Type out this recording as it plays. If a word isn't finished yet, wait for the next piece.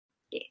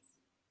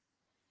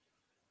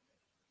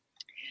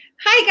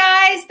Hi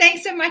guys,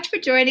 thanks so much for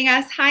joining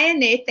us. Hi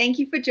Annette, thank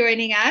you for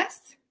joining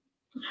us.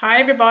 Hi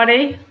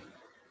everybody.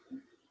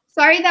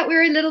 Sorry that we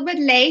were a little bit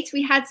late.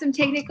 We had some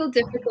technical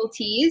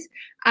difficulties.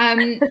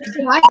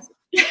 But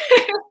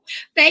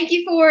thank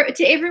you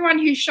to everyone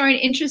who's shown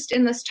interest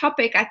in this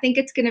topic. I think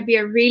it's going to be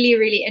a really,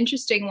 really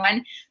interesting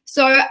one.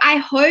 So I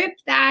hope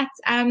that,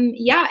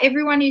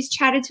 everyone who's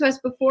chatted to us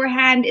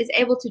beforehand is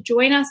able to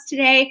join us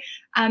today.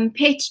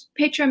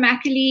 Petra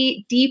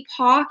Mackley, Dee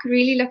Park,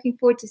 really looking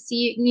forward to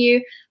seeing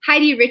you.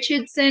 Heidi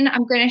Richardson,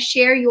 I'm going to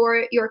share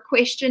your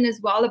question as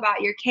well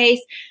about your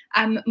case.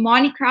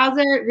 Marnie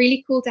Krauser,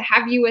 really cool to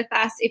have you with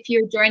us if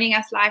you're joining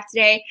us live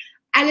today.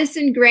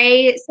 Alison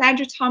Gray,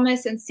 Sandra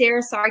Thomas, and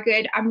Sarah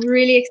Sargood, I'm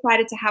really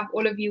excited to have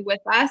all of you with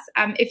us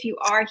if you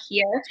are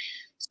here.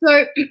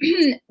 So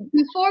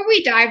before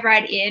we dive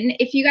right in,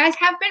 if you guys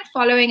have been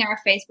following our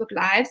Facebook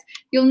Lives,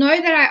 you'll know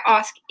that I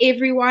ask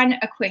everyone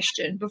a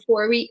question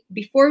before we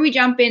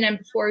jump in and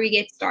before we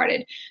get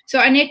started. So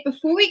Annette,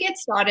 before we get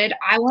started,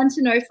 I want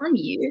to know from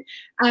you,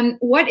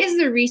 what is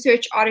the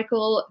research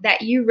article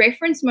that you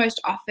reference most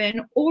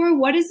often, or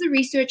what is the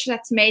research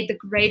that's made the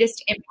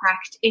greatest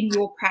impact in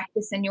your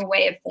practice and your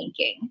way of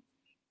thinking?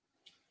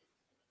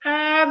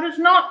 There's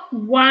not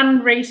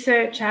one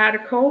research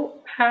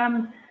article.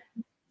 I'm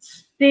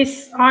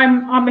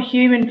a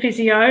human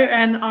physio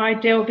and I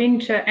delve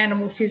into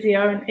animal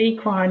physio and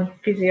equine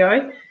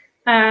physio.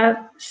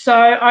 So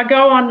I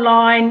go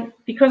online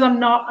because I'm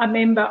not a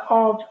member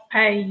of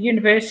a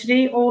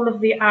university. All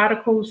of the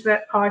articles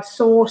that I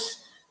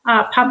source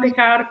are public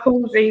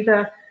articles,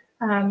 either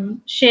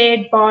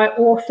shared by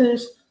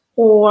authors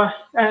or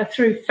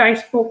through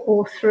Facebook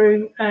or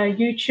through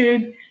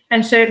YouTube,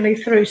 and certainly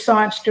through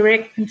Science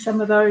Direct and some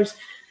of those.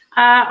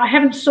 I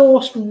haven't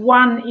sourced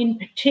one in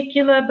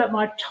particular, but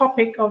my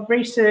topic of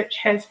research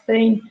has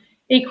been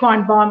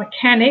equine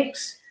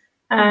biomechanics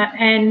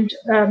and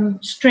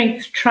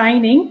strength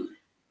training.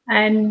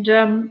 And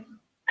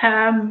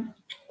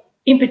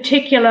in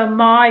particular,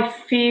 my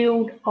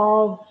field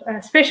of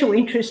special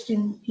interest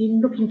in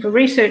looking for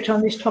research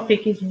on this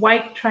topic is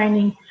weight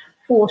training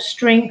for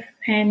strength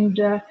and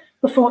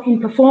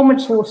in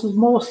performance horses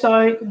more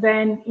so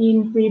than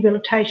in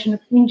rehabilitation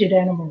of injured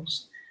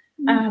animals.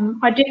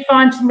 I did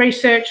find some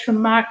research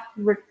from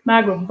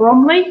Margaret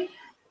Bromley.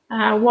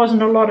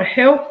 Wasn't a lot of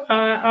help.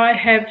 I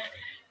have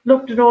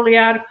looked at all the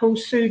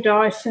articles, Sue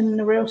Dyson,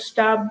 Narelle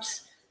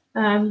Stubbs,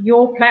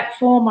 your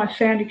platform I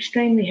found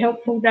extremely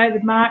helpful,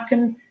 David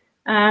Markin,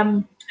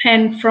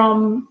 and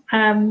from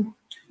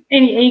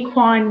any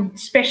equine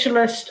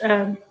specialist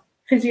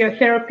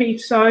physiotherapy.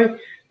 So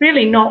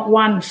really not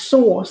one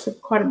source,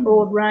 of quite a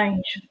broad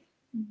range.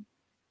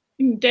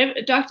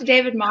 Dr.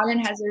 David Marlin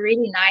has a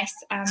really nice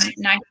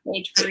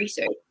page for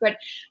research. But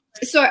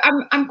so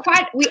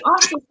we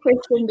asked this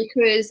question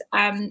because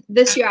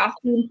this year our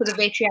theme for the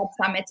VETRIAD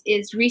Summit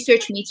is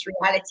research meets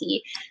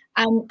reality.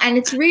 And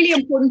it's really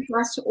important for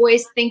us to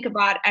always think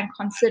about and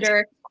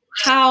consider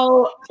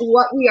how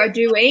what we are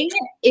doing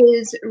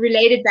is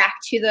related back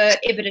to the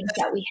evidence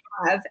that we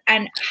have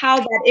and how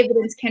that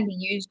evidence can be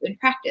used in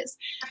practice.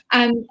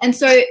 And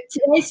so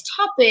today's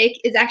topic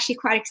is actually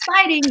quite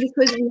exciting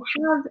because we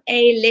have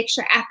a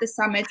lecture at the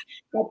summit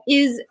that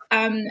is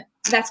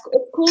it's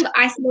called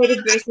Isolated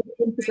versus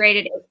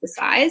Integrated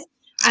Exercise.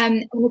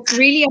 And it's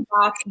really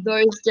about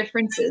those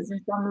differences. And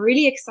so I'm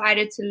really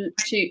excited to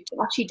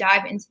actually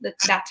dive into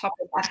that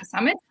topic at the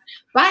summit.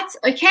 But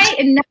okay,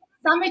 enough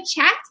summit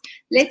chat.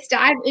 Let's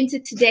dive into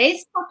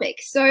today's topic.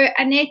 So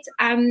Annette,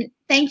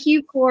 thank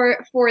you for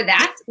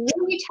that.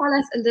 Will you tell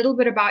us a little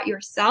bit about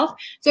yourself?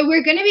 So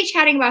we're going to be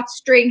chatting about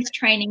strength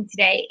training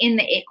today in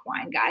the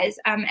equine, guys.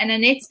 And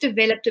Annette's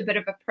developed a bit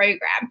of a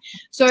program.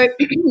 So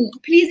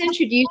please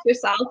introduce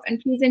yourself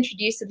and please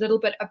introduce a little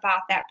bit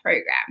about that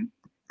program.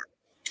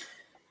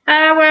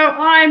 Well,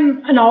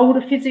 I'm an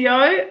older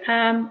physio.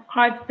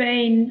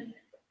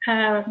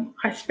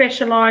 I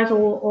specialise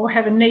or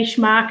have a niche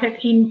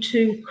market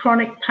into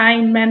chronic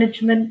pain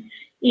management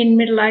in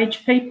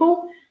middle-aged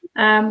people.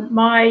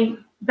 My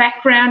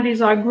background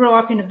is I grew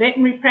up in a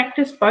veterinary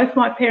practice. Both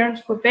my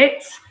parents were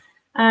vets.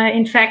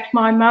 In fact,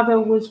 my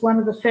mother was one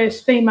of the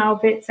first female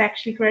vets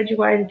actually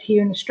graduated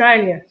here in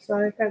Australia,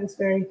 so that was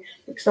very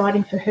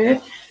exciting for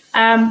her.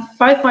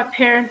 Both my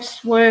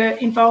parents were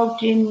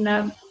involved in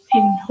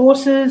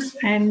horses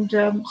and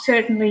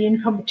certainly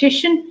in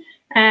competition.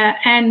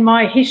 And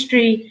my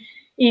history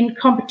in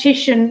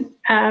competition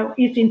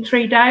is in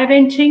 3-day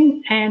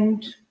eventing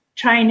and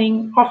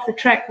training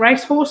off-the-track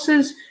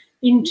racehorses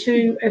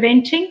into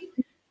eventing.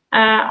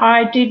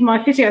 I did my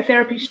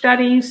physiotherapy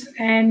studies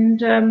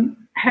and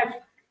have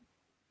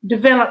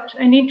developed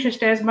an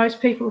interest, as most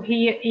people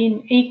here,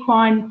 in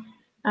equine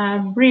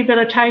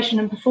rehabilitation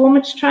and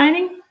performance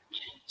training.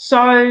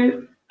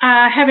 So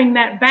having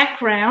that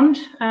background,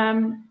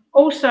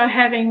 also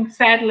having,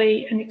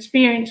 sadly, an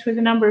experience with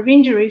a number of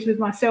injuries with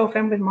myself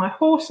and with my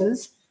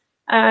horses,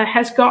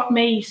 has got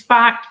me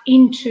sparked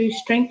into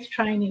strength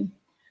training.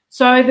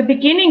 So the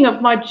beginning of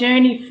my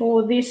journey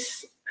for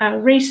this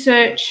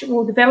research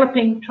or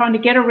trying to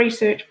get a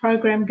research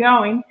program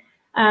going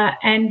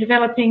and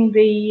developing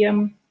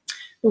the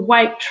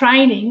weight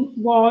training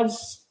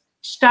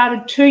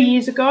started 2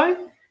 years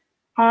ago.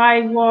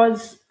 I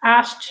was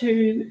asked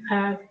to,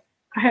 I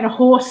had a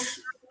horse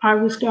I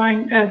was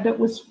going, that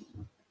was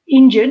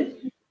injured.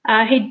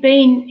 He'd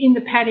been in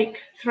the paddock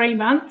 3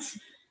 months.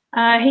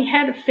 He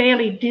had a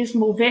fairly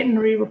dismal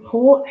veterinary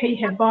report. He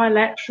had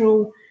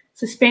bilateral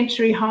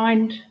suspensory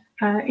hind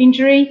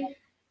injury.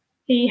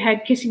 He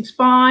had kissing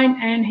spine,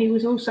 and he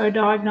was also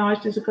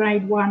diagnosed as a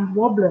grade 1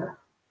 wobbler.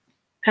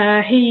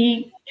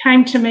 He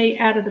came to me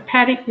out of the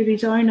paddock with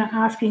his owner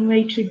asking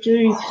me to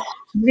do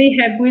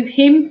rehab with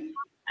him.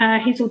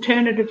 His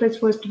alternative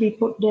was to be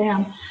put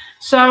down.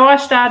 So I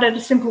started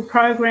a simple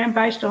program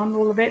based on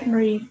all the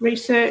veterinary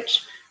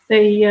research,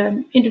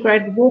 the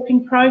integrated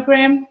walking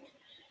program.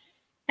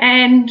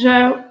 And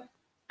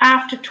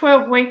after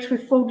 12 weeks,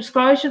 with full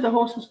disclosure, the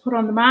horse was put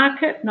on the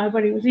market.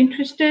 Nobody was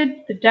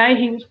interested. The day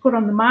he was put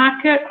on the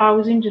market, I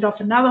was injured off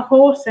another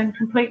horse and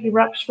completely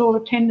ruptured all the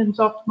tendons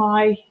off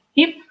my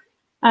hip,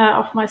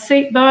 off my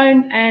seat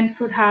bone, and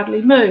could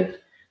hardly move.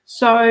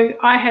 So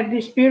I had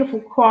this beautiful,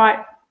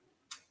 quite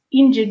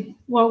injured,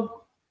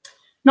 well,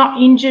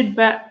 not injured,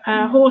 but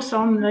horse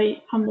on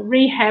the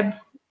rehab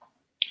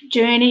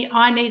journey.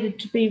 I needed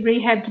to be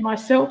rehabbed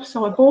myself,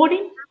 so I bought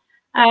him.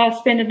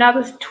 Spent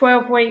another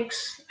 12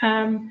 weeks.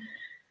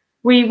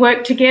 We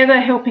worked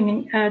together,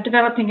 helping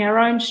developing our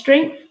own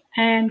strength,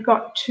 and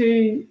got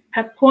to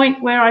a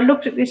point where I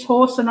looked at this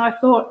horse and I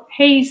thought,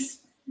 he's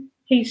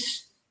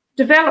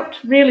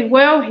developed really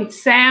well,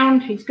 he's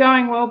sound, he's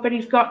going well, but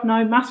he's got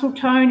no muscle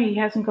tone, he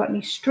hasn't got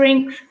any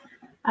strength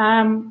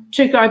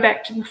to go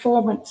back to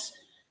performance.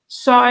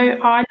 So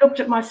I looked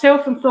at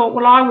myself and thought,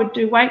 well, I would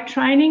do weight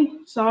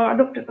training. So I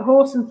looked at the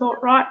horse and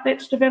thought, right,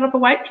 let's develop a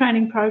weight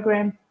training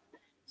program.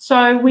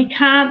 So we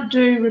can't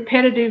do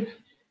repetitive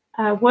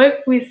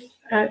work with,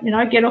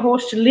 get a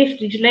horse to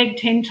lift his leg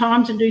 10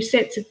 times and do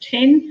sets of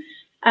 10.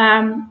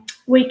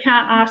 We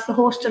can't ask the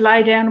horse to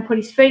lay down and put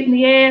his feet in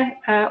the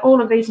air. All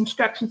of these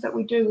instructions that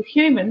we do with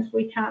humans,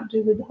 we can't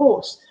do with the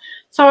horse.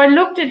 So I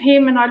looked at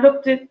him and I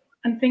looked at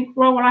and think,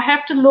 well, I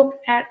have to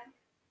look at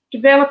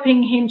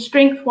developing him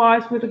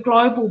strength-wise with a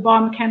global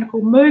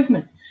biomechanical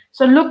movement.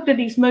 So I looked at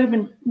his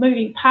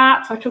moving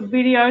parts. I took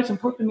videos and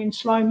put them in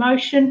slow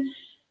motion,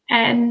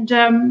 and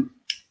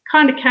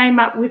kind of came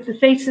up with the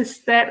thesis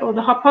that, or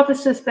the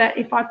hypothesis that,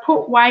 if I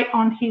put weight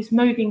on his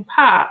moving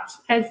parts,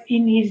 as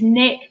in his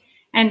neck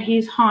and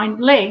his hind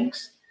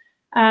legs,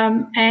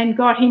 and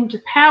got him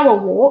to power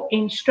walk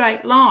in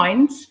straight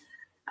lines,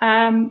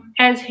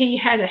 as he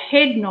had a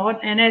head nod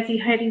and as he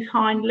had his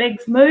hind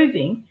legs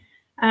moving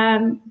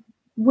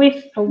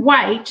with a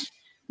weight,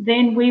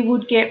 then we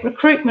would get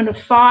recruitment of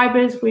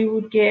fibres, we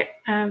would get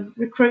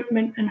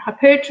recruitment and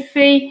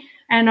hypertrophy,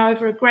 and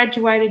over a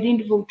graduated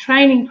interval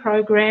training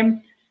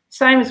program,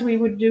 same as we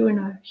would do in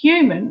a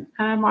human,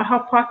 my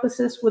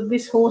hypothesis with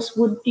this horse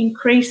would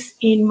increase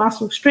in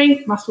muscle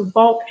strength, muscle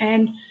bulk,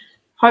 and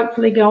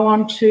hopefully go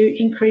on to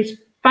increase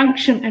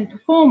function and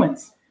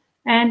performance.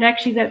 And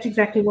actually that's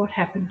exactly what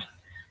happened.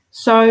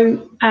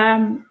 So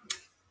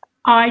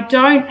I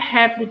don't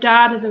have the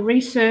data, the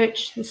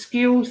research, the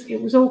skills.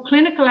 It was all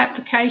clinical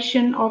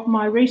application of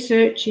my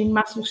research in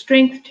muscle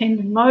strength,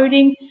 tendon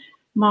loading,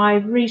 my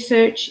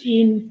research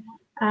in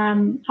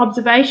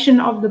observation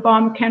of the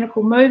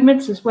biomechanical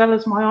movements, as well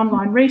as my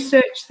online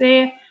research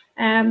there.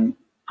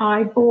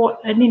 I bought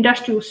an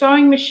industrial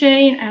sewing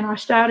machine and I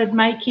started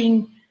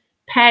making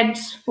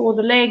pads for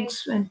the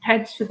legs and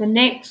pads for the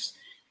necks.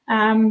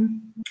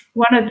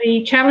 One of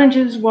the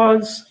challenges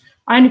was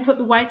I only put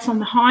the weights on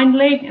the hind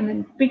leg, and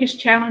the biggest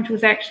challenge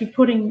was actually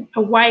putting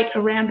a weight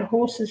around a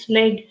horse's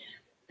leg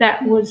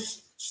that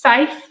was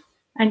safe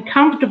and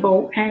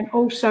comfortable and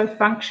also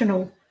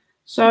functional.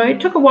 So it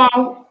took a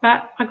while,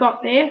 but I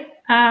got there.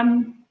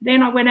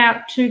 Then I went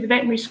out to the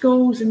veterinary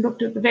schools and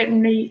looked at the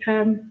veterinary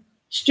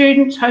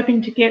students,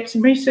 hoping to get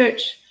some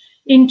research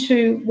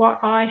into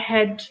what I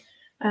had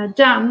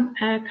done.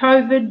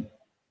 COVID,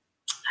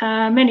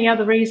 many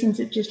other reasons,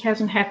 it just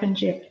hasn't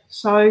happened yet.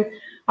 So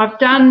I've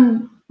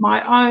done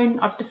my own,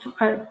 I've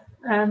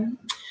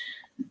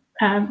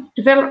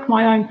developed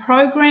my own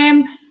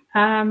program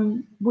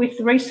with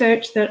the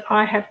research that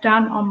I have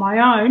done on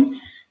my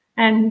own.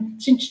 And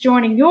since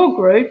joining your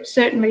group,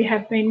 certainly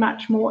have been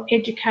much more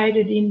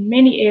educated in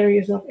many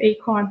areas of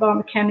equine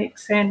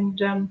biomechanics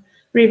and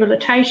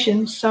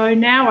rehabilitation. So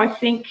now I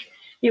think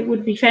it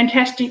would be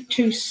fantastic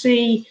to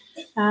see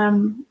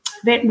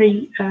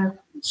veterinary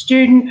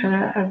student,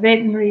 a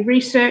veterinary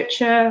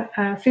researcher,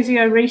 a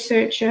physio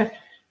researcher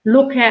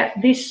look at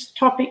this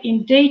topic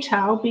in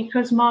detail,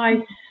 because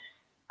my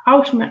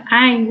ultimate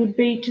aim would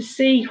be to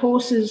see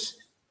horses,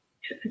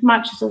 as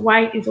much as a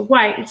weight is a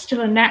weight, it's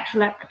still a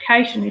natural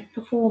application if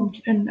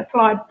performed and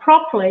applied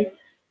properly.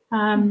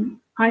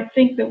 I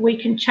think that we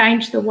can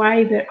change the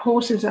way that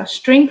horses are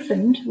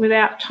strengthened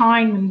without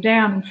tying them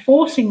down and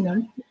forcing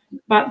them,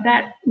 but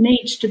that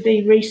needs to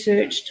be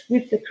researched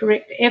with the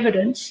correct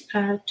evidence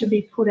to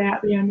be put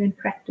out there and then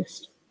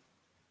practiced.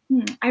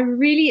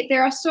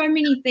 There are so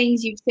many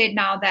things you've said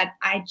now that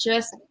I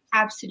just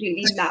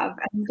absolutely love.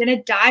 I'm going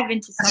to dive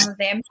into some of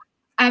them.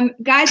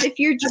 Guys, if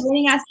you're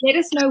joining us, let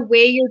us know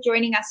where you're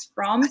joining us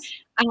from.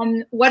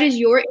 What is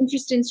your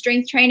interest in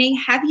strength training?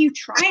 Have you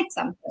tried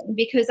something?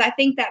 Because I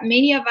think that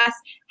many of us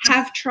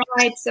have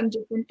tried some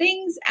different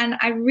things, and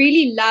I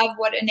really love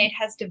what Annette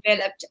has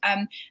developed,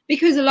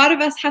 because a lot of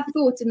us have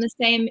thoughts in the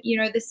same,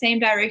 the same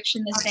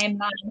direction, the same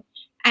line.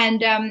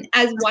 And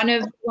as one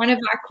of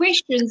our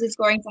questions is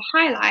going to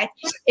highlight,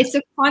 it's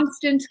a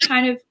constant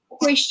kind of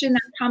question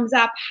that comes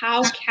up: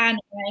 how can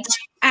I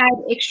add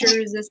extra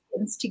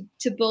resistance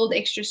to build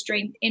extra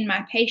strength in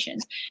my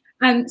patient?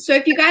 So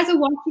if you guys are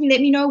watching,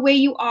 let me know where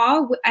you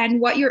are and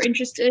what your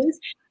interest is.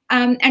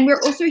 And we're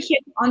also here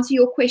to answer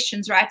your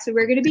questions, right? So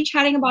we're going to be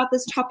chatting about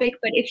this topic,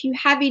 but if you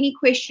have any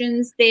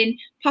questions, then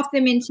pop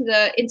them into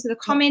the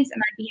comments,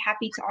 and I'd be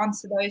happy to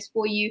answer those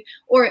for you,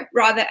 or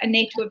rather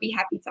Annette would be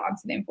happy to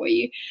answer them for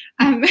you.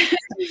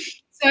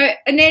 So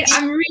Annette,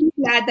 I'm really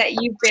glad that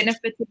you've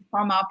benefited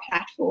from our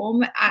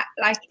platform.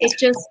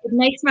 It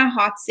makes my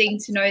heart sing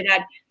to know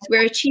that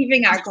we're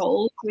achieving our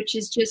goals, which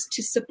is just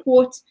to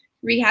support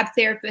rehab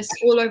therapists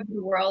all over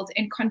the world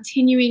and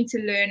continuing to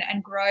learn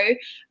and grow.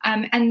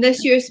 And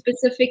this year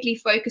specifically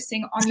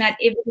focusing on that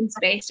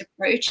evidence-based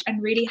approach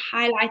and really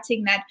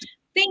highlighting that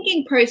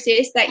thinking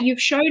process that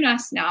you've shown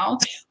us now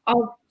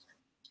of,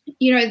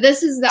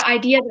 this is the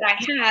idea that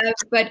I have,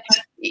 but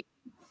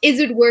is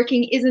it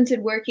working? Isn't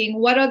it working?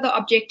 What are the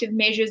objective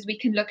measures we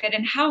can look at,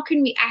 and how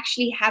can we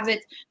actually have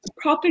it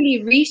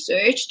properly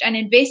researched and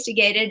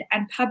investigated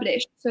and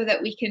published so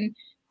that we can,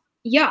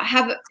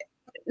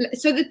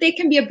 so that there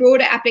can be a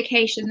broader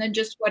application than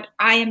just what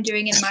I am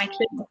doing in my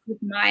clinic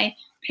with my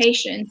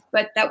patients,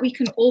 but that we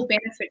can all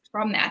benefit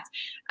from that.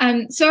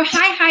 So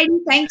hi Heidi,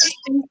 thanks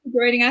for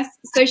joining us.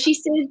 So she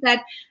says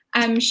that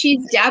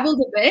she's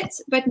dabbled a bit,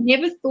 but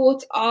never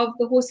thought of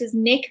the horse's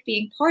neck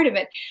being part of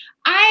it.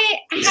 I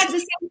had the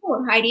same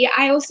thought, Heidi.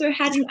 I also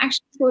hadn't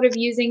actually thought of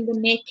using the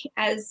neck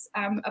as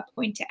a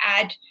point to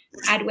add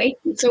weight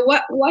to. So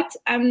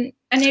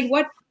Annette,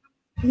 what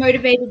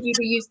motivated you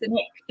to use the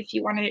neck, if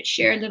you wanted to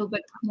share a little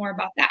bit more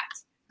about that?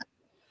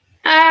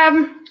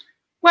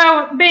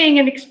 Well, being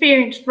an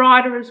experienced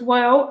rider as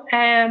well,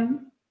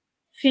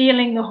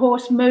 feeling the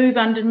horse move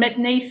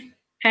underneath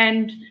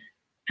and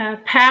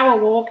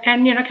power walk,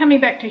 and coming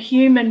back to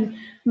human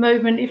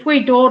movement, if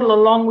we dawdle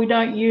along, we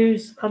don't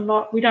use a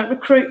lot, we don't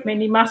recruit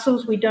many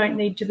muscles, we don't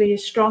need to be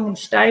as strong and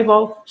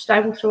stable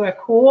through our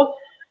core.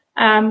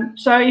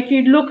 So if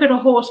you look at a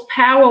horse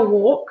power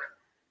walk,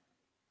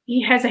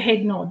 he has a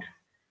head nod.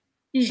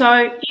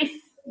 So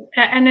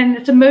and then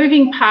it's a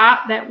moving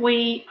part that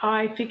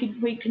I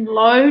figured we can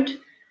load,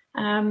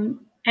 and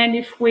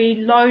if we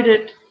load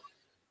it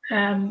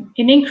in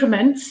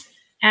increments,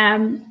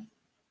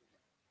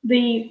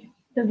 the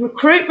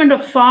recruitment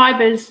of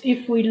fibers,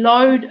 if we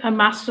load a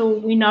muscle,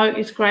 we know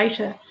is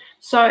greater.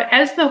 So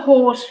as the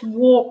horse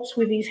walks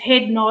with his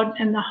head nod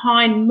and the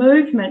hind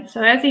movement,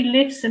 so as he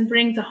lifts and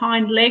brings a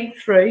hind leg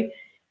through,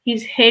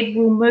 his head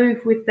will move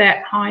with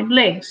that hind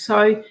leg.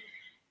 So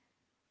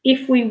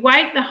if we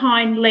weight the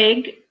hind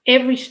leg,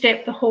 every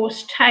step the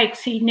horse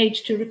takes, he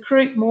needs to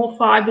recruit more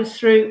fibers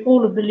through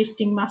all of the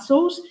lifting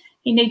muscles.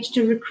 He needs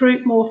to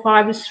recruit more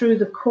fibers through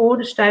the core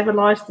to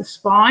stabilize the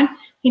spine.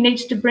 He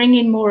needs to bring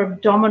in more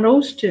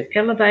abdominals to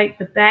elevate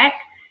the back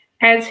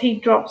as he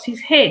drops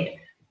his head.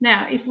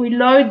 Now, if we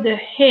load the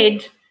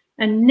head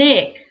and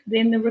neck,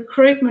 then the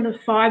recruitment of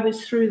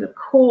fibers through the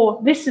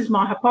core, this is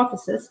my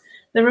hypothesis,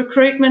 the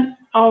recruitment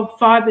of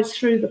fibers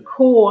through the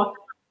core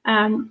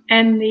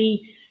and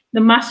the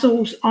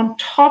muscles on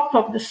top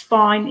of the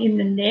spine in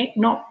the neck,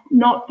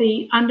 not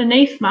the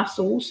underneath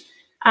muscles,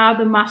 are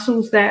the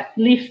muscles that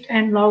lift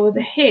and lower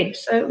the head.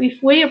 So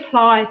if we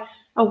apply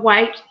a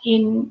weight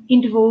in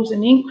intervals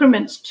and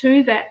increments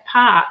to that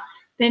part,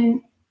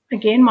 then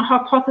again, my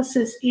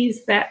hypothesis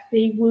is that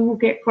we will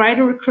get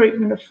greater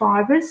recruitment of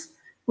fibers,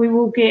 we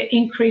will get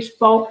increased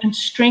bulk and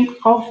strength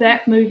of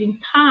that moving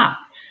part.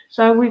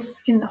 So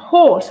in the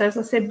horse, as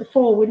I said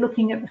before, we're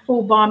looking at the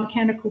full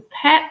biomechanical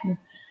pattern.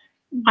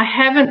 I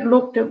haven't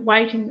looked at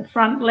weight in the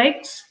front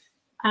legs.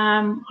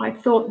 I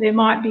thought there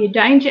might be a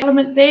danger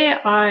element there.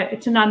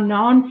 It's an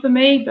unknown for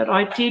me, but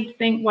I did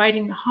think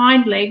weighting the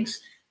hind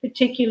legs,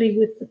 particularly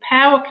with the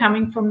power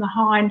coming from the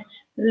hind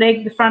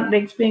leg, the front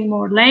legs being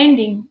more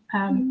landing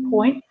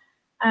point.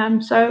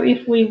 So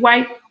if we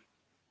weight,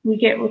 we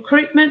get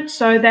recruitment.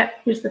 So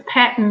that was the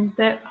pattern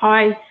that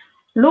I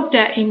looked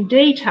at in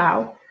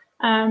detail.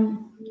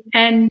 And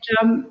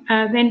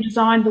then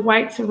designed the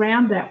weights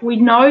around that. We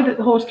know that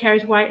the horse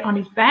carries weight on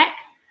his back,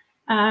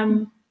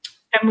 and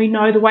we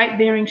know the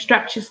weight-bearing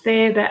structures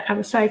there that are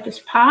the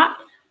safest part.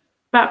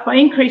 But by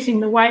increasing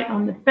the weight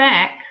on the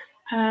back,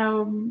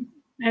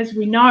 as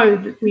we know,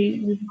 that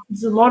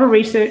there's a lot of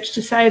research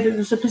to say that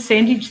there's a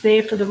percentage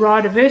there for the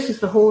rider versus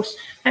the horse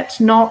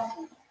that's not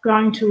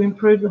going to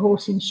improve the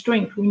horse in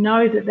strength. We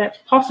know that that's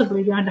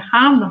possibly going to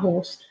harm the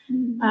horse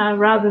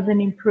rather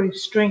than improve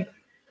strength.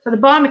 So the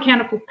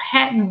biomechanical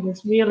pattern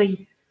was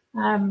really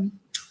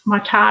my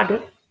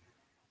target.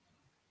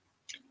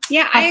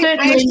 Yeah,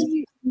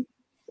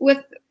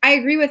 I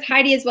agree with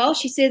Heidi as well.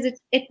 She says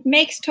it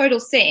makes total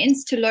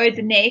sense to load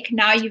the neck.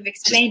 Now you've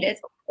explained it.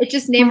 It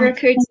just never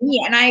occurred to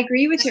me. And I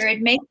agree with her.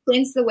 It makes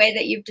sense the way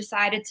that you've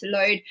decided to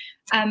load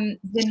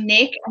the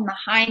neck and the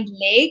hind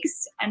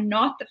legs and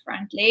not the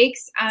front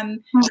legs.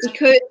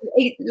 Because,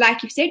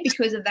 like you said,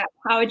 because of that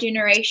power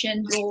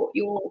generation,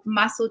 your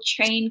muscle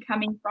chain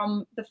coming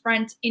from the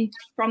front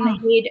from the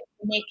head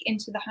and neck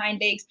into the hind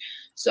legs.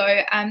 So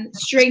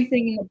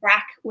strengthening the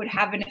back would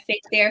have an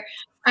effect there.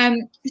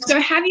 So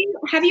have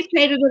you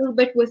played a little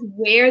bit with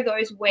where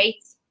those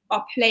weights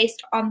are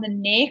placed on the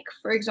neck,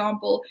 for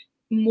example,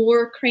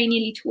 more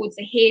cranially towards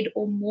the head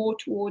or more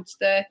towards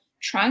the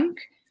trunk?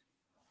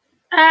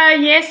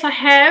 Yes, I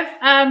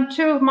have.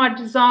 Two of my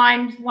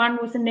designs. One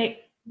was a neck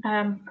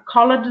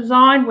collar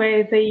design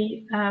where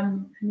the,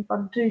 and if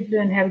I do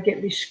learn how to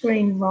get this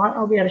screen right,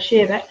 I'll be able to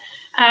share that.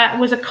 It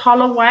was a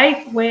collar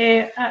weight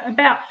where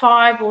about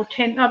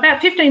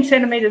 15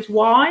 centimetres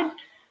wide,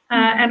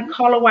 and a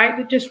collar weight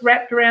that just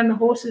wrapped around the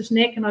horse's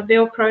neck, and I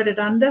velcroed it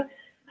under.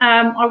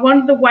 I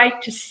wanted the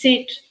weight to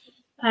sit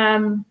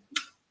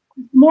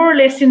more or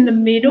less in the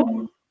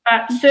middle,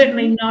 but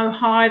certainly no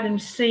higher than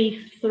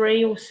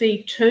C3 or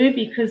C2,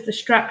 because the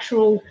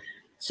structural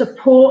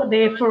support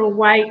there for a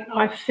weight,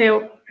 I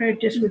felt,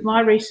 just with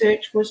my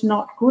research, was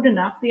not good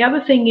enough. The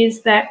other thing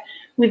is that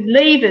with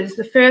levers,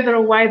 the further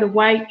away the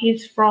weight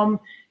is from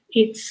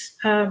its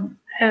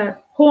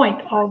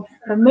point of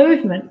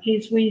movement,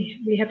 is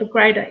we have a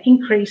greater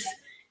increase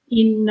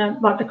in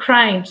like the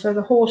crane. So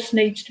the horse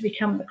needs to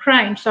become the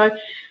crane. So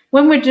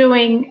when we're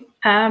doing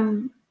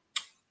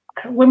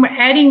when we're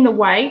adding the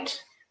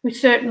weight, we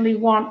certainly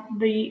want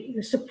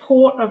the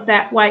support of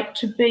that weight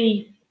to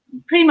be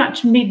pretty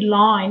much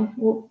midline,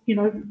 or, you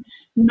know,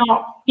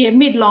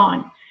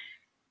 midline.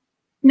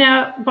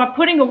 Now, by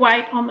putting a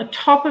weight on the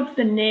top of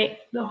the neck,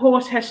 the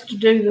horse has to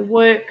do the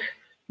work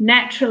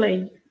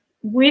naturally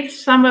with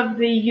some of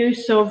the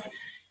use of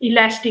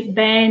elastic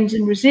bands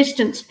and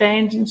resistance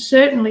bands, and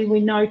certainly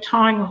we know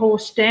tying a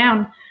horse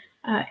down,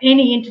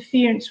 any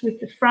interference with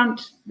the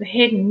front, the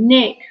head and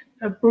neck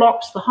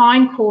blocks the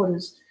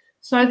hindquarters.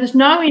 So there's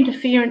no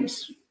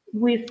interference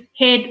with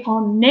head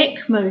on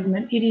neck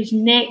movement. It is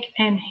neck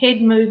and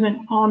head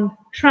movement on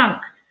trunk.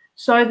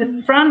 So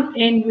the front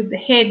end with the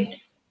head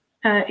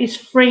is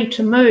free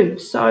to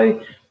move.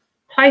 So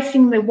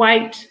placing the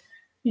weight,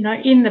 you know,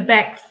 in the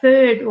back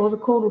third or the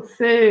caudal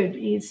third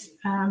is,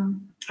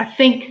 I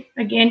think,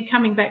 again,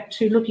 coming back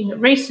to looking at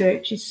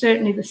research, is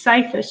certainly the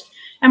safest.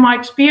 And my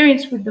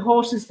experience with the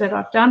horses that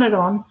I've done it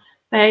on,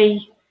 they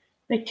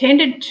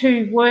tended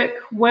to work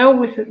well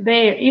with it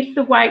there. If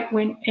the weight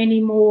went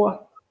any more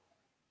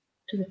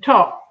to the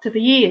top, to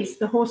the ears,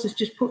 the horses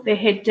just put their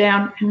head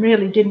down and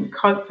really didn't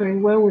cope very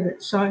well with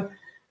it. So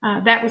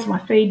that was my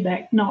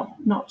feedback,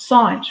 not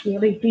science,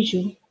 really,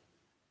 visual.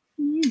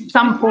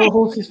 Some poor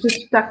horses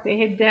just stuck their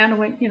head down and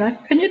went, you know,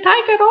 can you take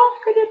it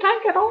off? Can you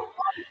take it off?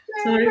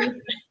 So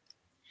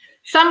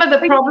some of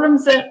the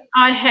problems that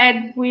I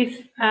had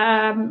with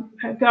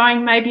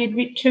going maybe a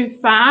bit too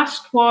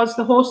fast was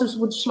the horses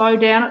would slow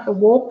down at the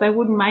walk. They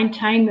wouldn't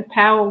maintain the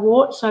power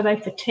walk, so they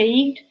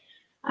fatigued.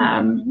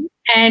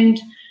 And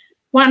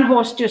one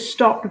horse just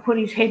stopped and put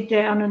his head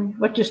down and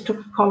just took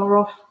the collar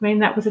off. I mean,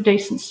 that was a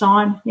decent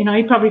sign. You know,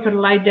 he probably could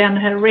have laid down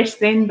and had a rest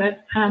then.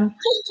 But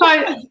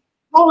so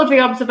all of the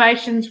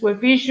observations were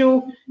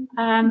visual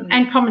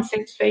and common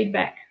sense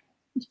feedback.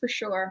 For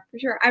sure.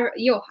 I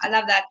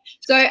love that.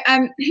 So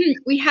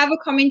we have a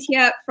comment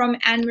here from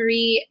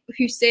Anne-Marie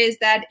who says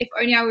that if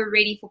only I were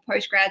ready for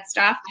postgrad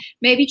stuff,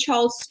 maybe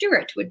Charles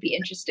Stewart would be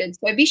interested.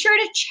 So be sure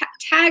to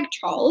tag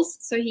Charles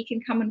so he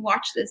can come and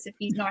watch this if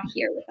he's not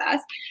here with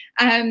us.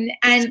 And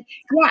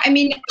yeah, I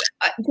mean,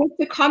 just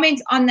to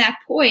comment on that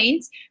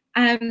point,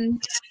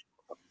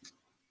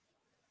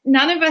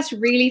 none of us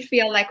really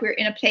feel like we're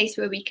in a place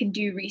where we can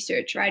do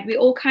research, right? We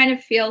all kind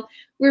of feel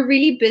we're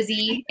really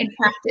busy in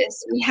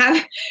practice. We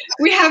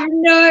have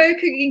no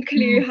cooking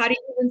clue how to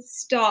even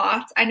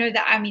start. I know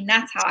that, I mean,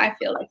 that's how I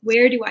feel. Like,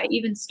 where do I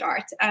even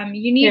start?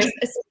 You need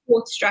a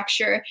support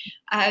structure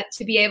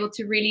to be able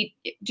to really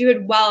do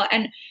it well.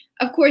 And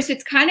of course,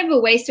 it's kind of a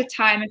waste of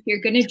time if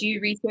you're going to do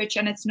research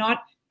and it's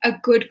not a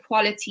good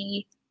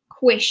quality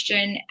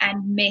question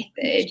and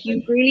method.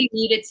 You really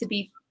need it to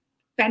be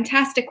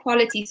fantastic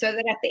quality so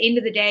that at the end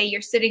of the day,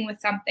 you're sitting with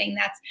something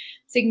that's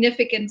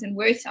significant and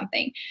worth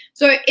something.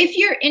 So if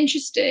you're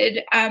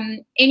interested,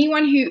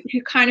 anyone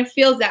who kind of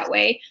feels that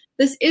way,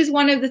 this is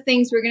one of the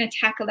things we're going to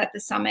tackle at the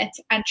summit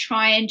and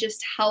try and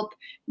just help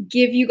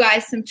give you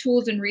guys some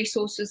tools and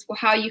resources for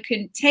how you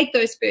can take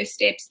those first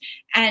steps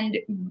and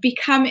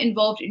become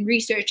involved in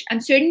research,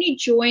 and certainly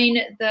join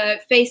the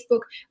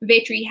Facebook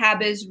Vet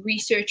Rehabbers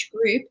research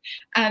group,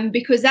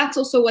 because that's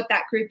also what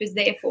that group is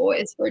there for,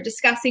 is for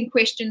discussing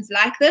questions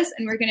like this.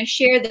 And we're going to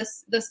share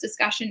this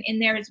discussion in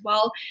there as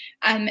well,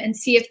 and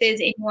see if there's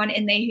anyone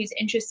in there who's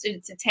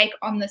interested to take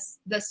on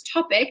this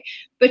topic.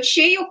 But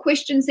share your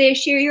questions there,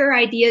 share your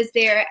ideas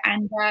there,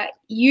 and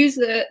use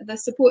the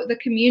support of the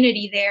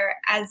community there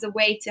as a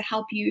way to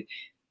help you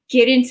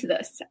get into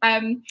this.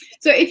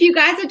 So if you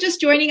guys are just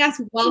joining us,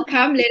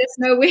 welcome. Let us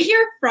know where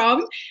you're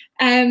from.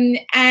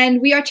 And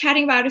we are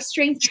chatting about a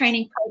strength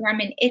training program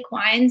in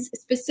equines,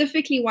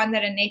 specifically one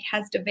that Annette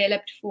has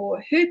developed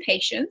for her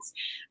patients.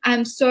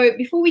 So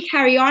before we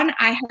carry on,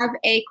 I have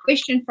a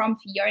question from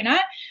Fiona.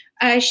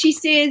 She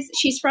says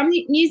she's from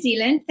New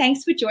Zealand.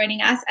 Thanks for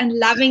joining us and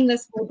loving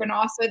this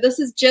webinar. So this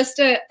is just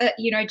a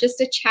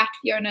chat,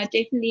 Fiona,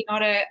 definitely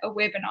not a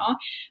webinar.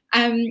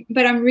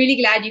 But I'm really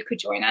glad you could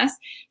join us.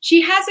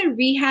 She has a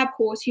rehab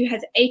horse who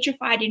has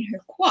atrophied in her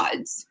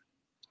quads.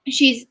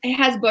 She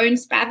has bone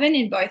spavin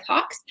in both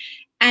hocks,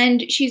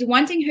 and she's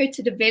wanting her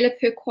to develop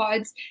her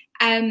quads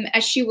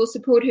as she will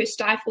support her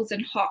stifles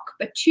and hock,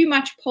 but too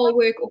much pole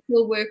work or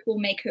hill work will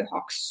make her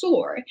hock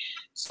sore.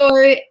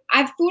 So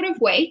I've thought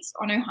of weights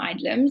on her hind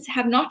limbs,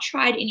 have not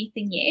tried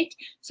anything yet,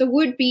 so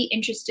would be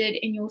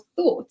interested in your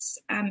thoughts,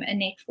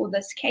 Annette, for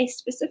this case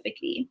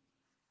specifically.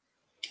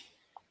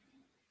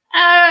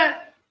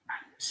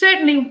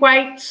 Certainly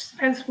weights,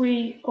 as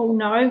we all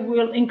know,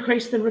 will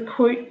increase the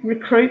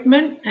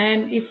recruitment,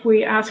 and if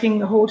we're asking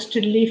the horse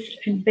to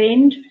lift and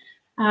bend,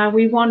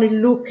 we want to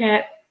look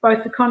at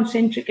both the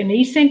concentric and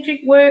eccentric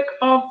work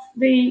of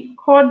the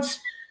quads.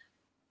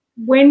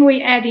 When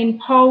we add in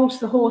poles,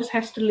 the horse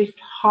has to lift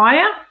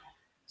higher,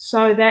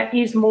 so that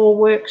is more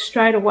work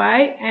straight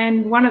away.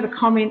 And one of the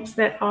comments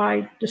that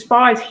I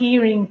despise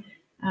hearing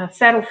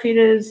saddle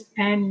fitters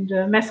and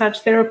massage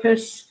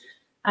therapists,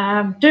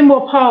 do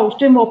more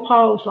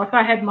poles. Like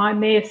I had my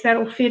mare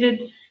saddle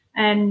fitted,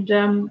 and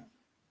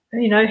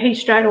you know, he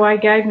straight away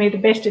gave me the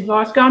best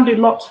advice: go and do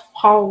lots of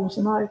poles.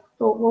 And I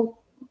thought, well,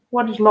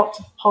 what does lots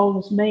of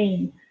poles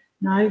mean?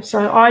 No,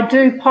 so I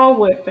do pole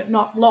work, but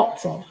not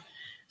lots of.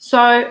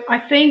 So I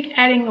think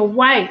adding a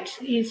weight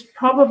is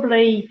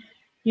probably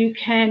a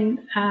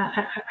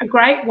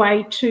great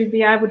way to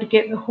be able to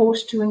get the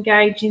horse to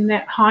engage in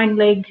that hind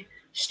leg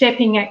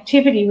stepping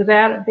activity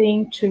without it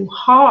being too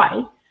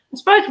high. I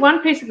suppose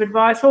one piece of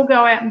advice, I'll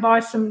go out and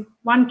buy some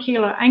 1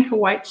 kilo ankle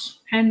weights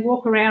and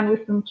walk around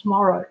with them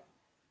tomorrow.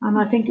 And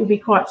I think you'll be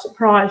quite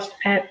surprised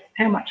at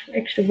how much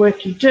extra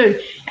work you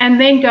do. And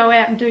then go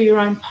out and do your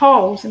own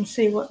poles and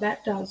see what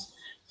that does.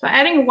 So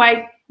adding a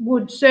weight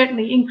would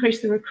certainly increase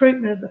the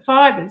recruitment of the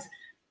fibres,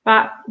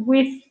 but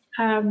with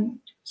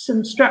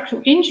some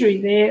structural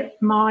injury there,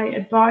 my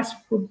advice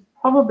would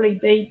probably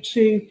be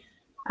to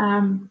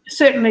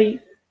certainly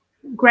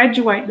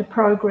graduate the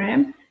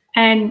program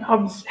and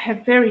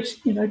have very,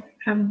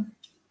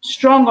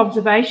 strong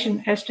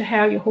observation as to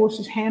how your horse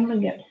is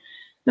handling it.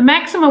 The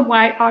maximum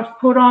weight I've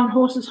put on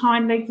horses'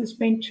 hind legs has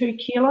been 2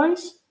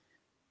 kilos.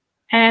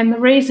 And the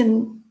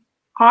reason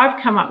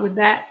I've come up with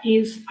that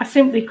is I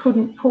simply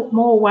couldn't put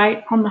more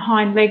weight on the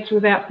hind legs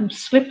without them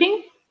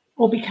slipping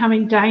or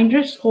becoming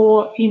dangerous,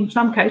 or in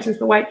some cases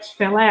the weights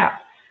fell out.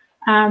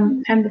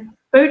 And the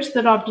boots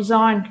that I've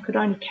designed could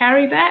only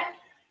carry that,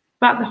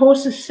 but the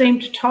horses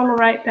seemed to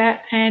tolerate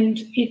that, and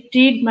it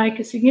did make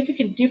a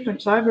significant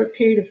difference over a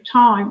period of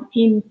time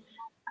in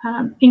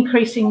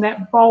increasing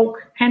that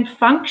bulk and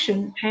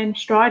function and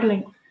stride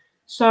length.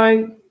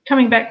 So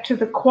coming back to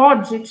the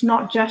quads, it's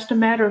not just a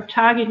matter of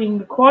targeting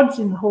the quads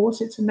in the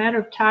horse, it's a matter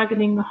of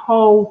targeting the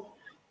whole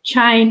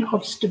chain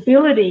of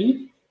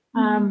stability.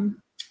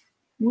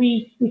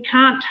 We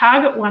can't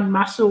target one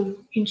muscle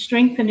in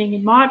strengthening,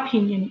 in my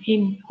opinion,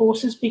 in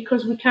horses,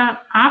 because we can't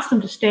ask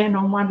them to stand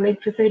on one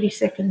leg for 30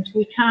 seconds.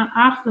 We can't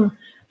ask them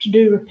to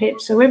do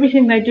repeats. So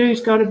everything they do has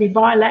got to be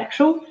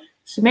bilateral,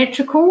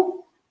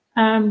 symmetrical,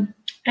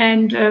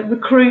 and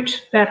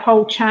recruit that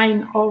whole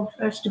chain of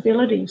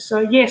stability. So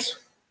yes,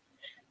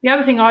 the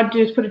other thing I'd do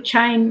is put a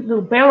chain,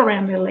 little bell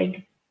around their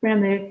leg,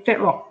 around their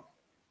fetlock,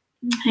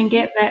 and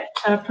get that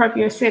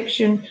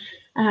proprioception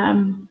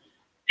and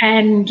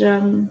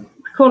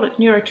call it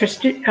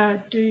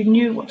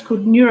what's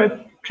called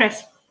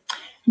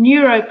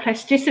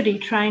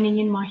neuroplasticity training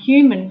in my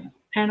human,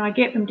 and I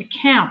get them to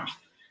count.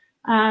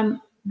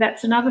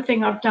 That's another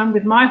thing I've done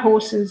with my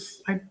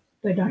horses.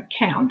 They don't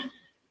count,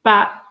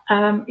 but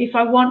if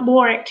I want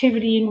more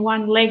activity in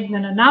one leg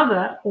than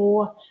another,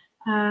 or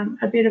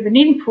a bit of an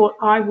input,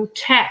 I will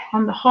tap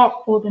on the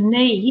hock or the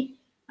knee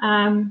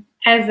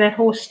as that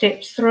horse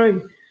steps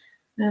through,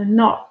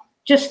 not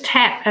just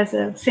tap as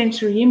a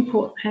sensory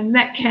input. And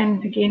that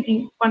can,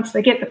 again, once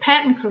they get the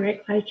pattern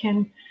correct, they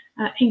can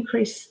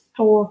increase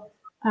or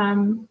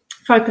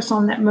focus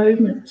on that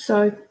movement.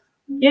 So,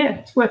 yeah,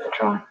 it's worth a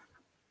try.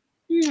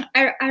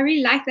 I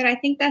really like that. I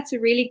think that's a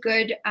really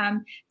good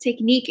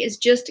technique, is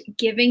just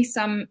giving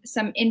some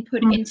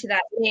input into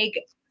that leg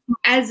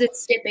as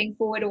it's stepping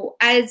forward, or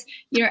as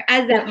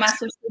that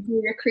muscle should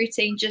be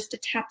recruiting, just a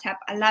tap.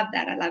 I love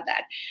that.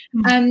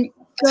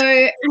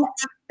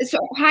 So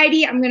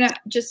Heidi, I'm gonna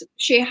just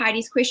share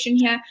Heidi's question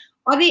here.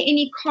 Are there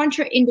any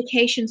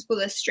contraindications for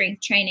the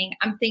strength training?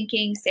 I'm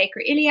thinking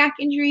sacroiliac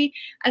injury,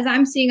 as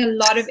I'm seeing a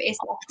lot of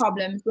SL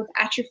problems with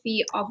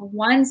atrophy of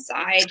one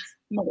side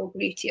middle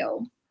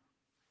gluteal.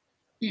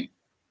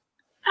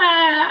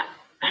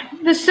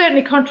 There's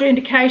certainly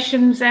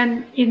contraindications,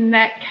 and in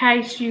that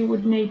case you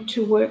would need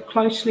to work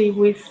closely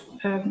with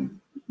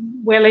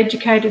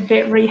well-educated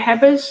vet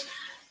rehabbers.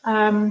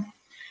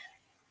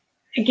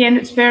 Again,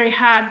 it's very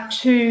hard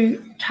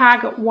to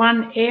target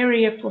one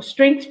area for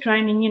strength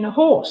training in a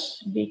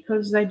horse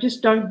because they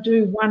just don't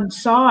do one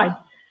side.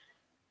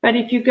 But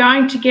if you're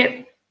going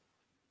to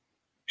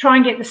try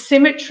and get the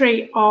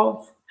symmetry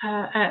of,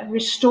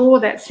 restore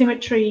that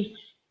symmetry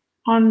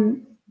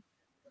on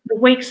the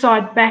weak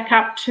side back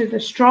up to the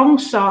strong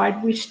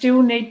side, we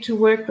still need to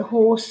work the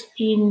horse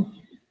in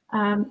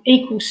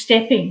equal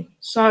stepping.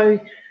 So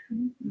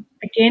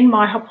again,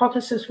 my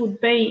hypothesis would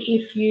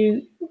be if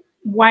you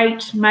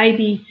weight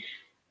maybe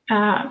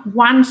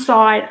one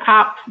side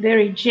up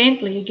very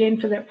gently, again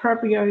for that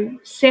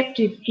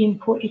proprioceptive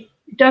input, it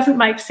doesn't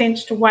make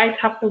sense to weight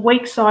up the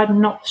weak side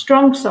and not the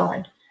strong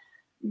side,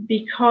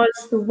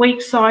 because the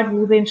weak side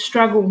will then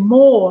struggle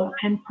more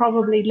and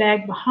probably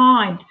lag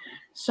behind.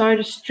 So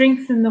to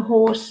strengthen the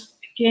horse,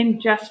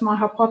 again, just my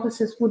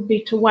hypothesis would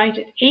be to weight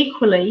it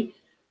equally,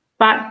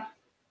 but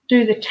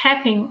do the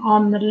tapping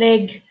on the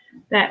leg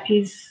that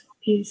is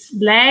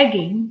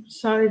lagging,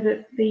 so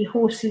that the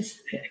horse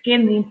is,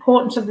 again, the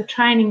importance of the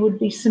training would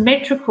be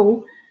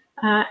symmetrical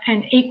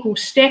and equal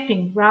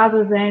stepping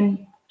rather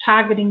than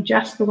targeting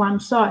just the one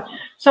side.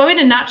 So in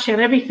a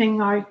nutshell,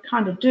 everything I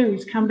kind of do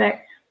is come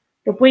back,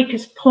 the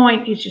weakest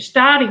point is your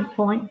starting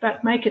point,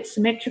 but make it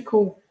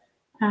symmetrical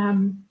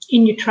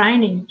in your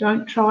training.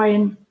 Don't try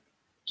and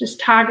just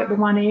target the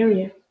one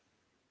area.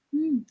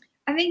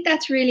 I think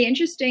that's really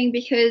interesting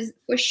because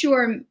for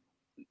sure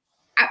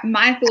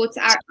my thoughts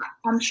are,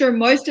 I'm sure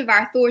most of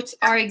our thoughts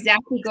are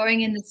exactly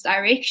going in this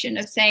direction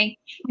of saying,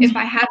 if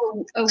I have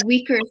a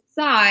weaker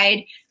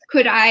side,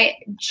 could I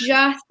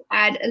just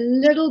add a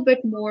little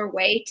bit more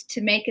weight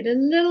to make it a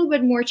little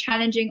bit more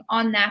challenging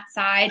on that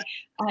side,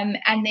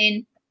 and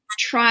then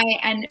try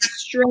and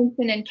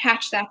strengthen and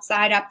catch that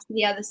side up to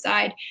the other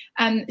side.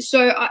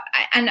 So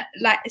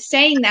like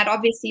saying that,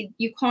 obviously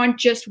you can't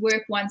just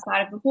work one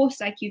side of the horse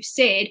like you've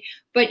said,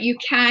 but you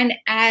can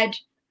add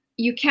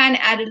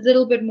a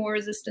little bit more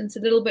resistance, a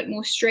little bit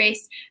more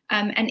stress,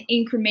 and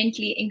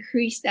incrementally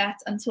increase that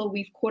until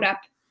we've caught up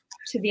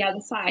to the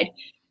other side,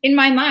 in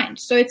my mind.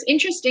 So it's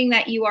interesting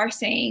that you are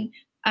saying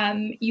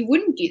you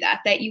wouldn't do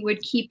that, that you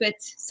would keep it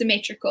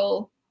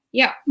symmetrical.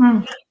 Yeah.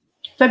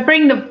 So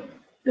bring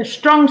the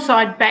strong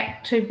side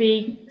back to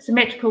be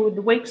symmetrical with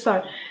the weak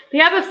side.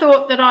 The other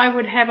thought that I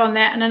would have on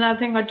that, and another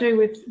thing I do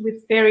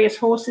with various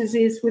horses,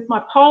 is with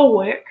my pole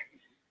work,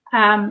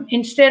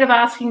 instead of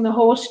asking the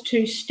horse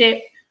to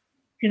step,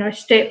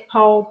 step,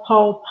 pole,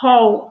 pole,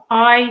 pole,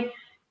 I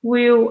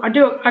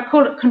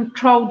call it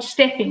controlled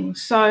stepping.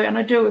 So, and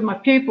I do it with my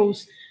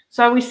pupils.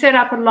 So we set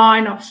up a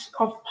line of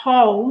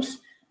poles,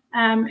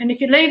 and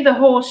if you leave the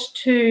horse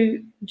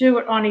to do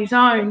it on his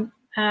own,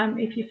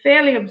 if you're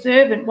fairly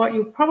observant, what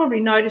you'll probably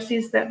notice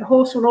is that the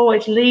horse will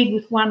always lead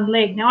with one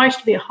leg. Now, I used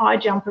to be a high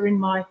jumper in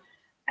my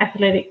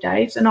athletic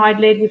days, and I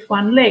led with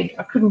one leg.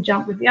 I couldn't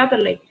jump with the other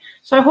leg.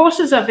 So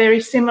horses are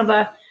very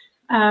similar.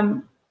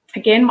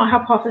 Again, my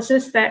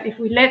hypothesis that if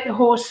we let the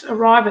horse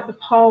arrive at the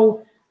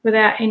pole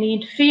without any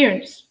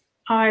interference,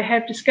 I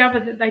have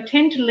discovered that they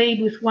tend to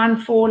lead with one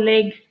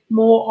foreleg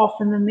more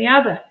often than the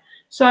other.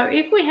 So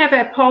if we have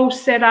our poles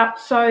set up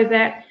so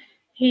that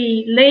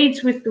he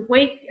leads with the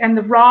weak and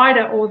the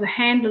rider or the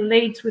handler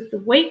leads with the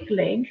weak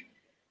leg,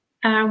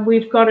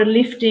 we've got a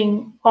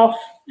lifting off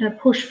and a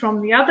push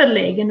from the other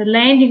leg and a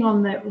landing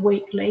on that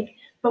weak leg.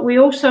 But we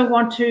also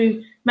want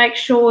to make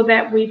sure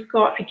that we've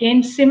got,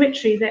 again,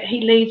 symmetry, that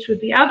he leads with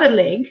the other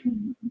leg,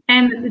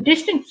 and the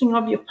distancing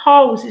of your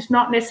poles is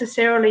not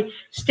necessarily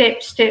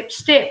step, step,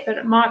 step, but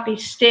it might be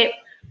step,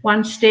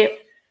 one step,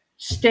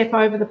 step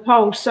over the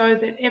pole, so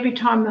that every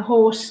time the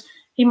horse,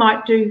 he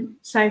might do,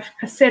 say,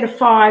 a set of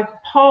 5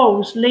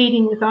 poles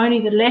leading with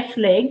only the left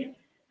leg,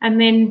 and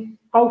then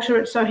alter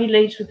it so he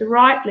leads with the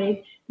right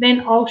leg,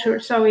 then alter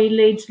it so he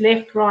leads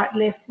left, right,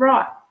 left,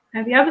 right.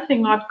 Now, the other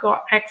thing I've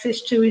got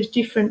access to is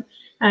different,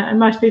 and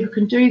most people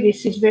can do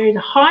this, is vary the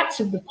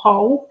heights of the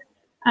pole,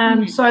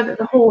 so that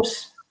the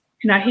horse,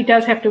 he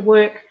does have to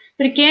work.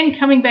 But again,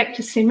 coming back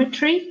to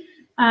symmetry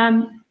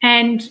and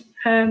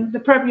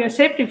the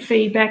proprioceptive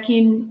feedback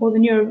or the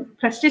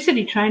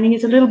neuroplasticity training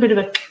is a little bit of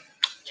a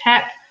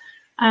tap.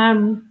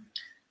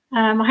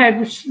 I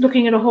was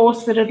looking at a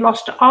horse that had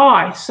lost an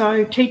eye,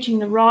 so teaching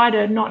the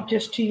rider not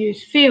just to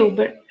use feel,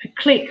 but a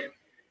click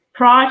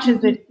prior to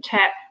the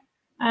tap.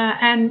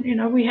 And,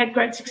 we had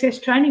great success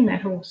training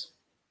that horse.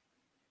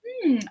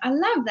 I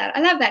love that. I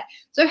love that.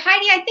 So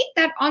Heidi, I think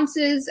that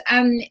answers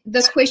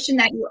the question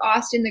that you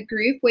asked in the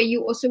group, where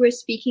you also were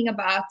speaking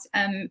about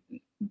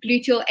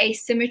gluteal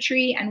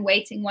asymmetry and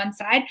weighting one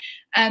side.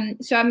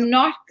 So I'm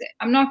not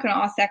going to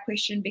ask that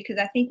question because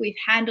I think we've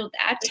handled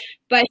that.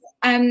 But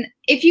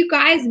if you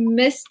guys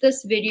missed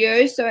this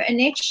video, so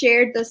Annette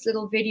shared this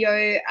little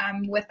video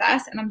with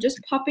us, and I'm just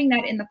popping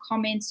that in the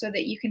comments so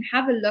that you can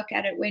have a look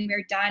at it when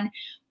we're done.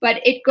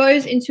 But it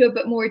goes into a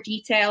bit more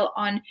detail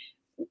on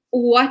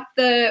what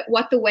the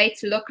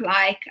weights look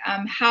like,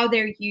 how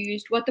they're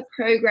used, what the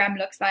program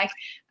looks like,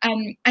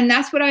 and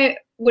that's what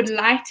would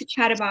like to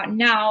chat about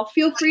now,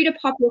 feel free to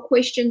pop your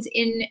questions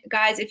in,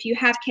 guys, if you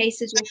have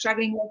cases you're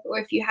struggling with, or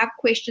if you have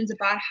questions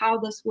about how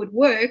this would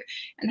work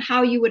and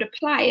how you would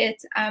apply it.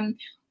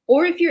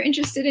 Or if you're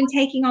interested in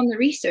taking on the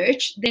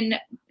research, then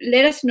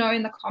let us know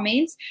in the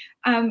comments.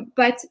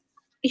 But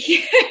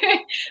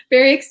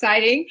very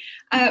exciting.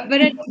 But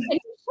can you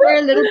share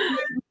a little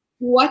bit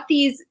what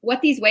these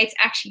weights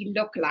actually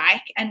look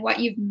like and what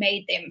you've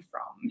made them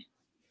from?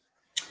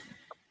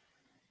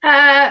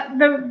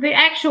 The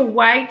actual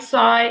weights,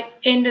 I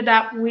ended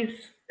up with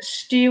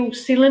steel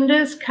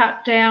cylinders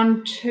cut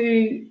down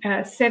to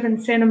 10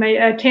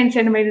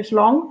 centimetres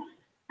long,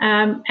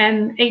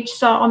 and each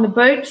side on the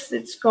boots,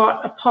 it's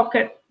got a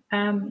pocket.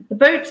 The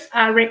boots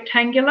are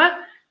rectangular,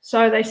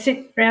 so they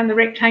sit around the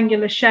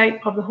rectangular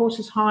shape of the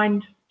horse's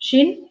hind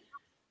shin,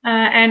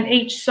 and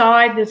each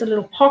side there's a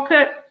little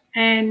pocket,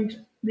 and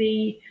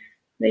the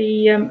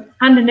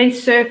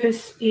underneath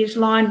surface is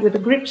lined with a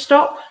grip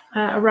stop,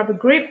 a rubber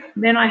grip.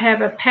 Then I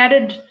have a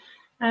padded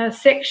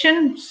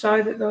section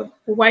so that the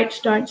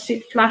weights don't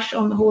sit flush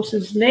on the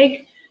horse's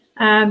leg.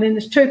 Then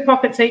there's 2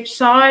 pockets each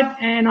side,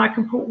 and I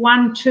can put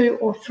 1, 2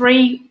 or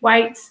 3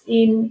 weights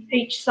in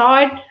each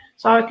side.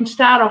 So I can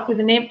start off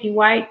with an empty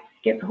weight,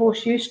 get the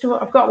horse used to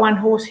it. I've got one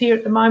horse here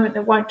at the moment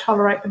that won't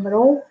tolerate them at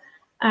all.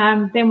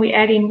 Then we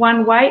add in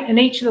 1 weight, and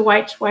each of the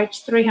weights weighs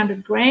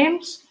 300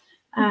 grams.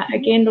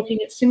 Again,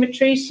 looking at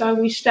symmetry. So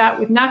we start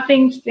with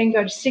nothing, then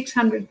go to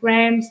 600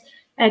 grams,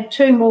 add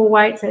 2 more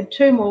weights, add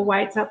 2 more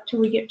weights up till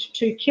we get to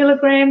 2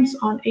 kilograms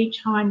on each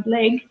hind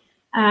leg.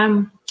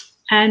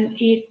 And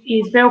it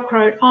is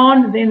Velcroed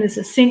on, then there's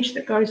a cinch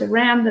that goes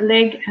around the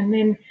leg, and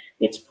then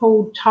it's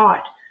pulled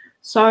tight.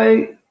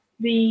 So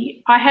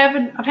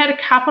I've had a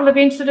couple of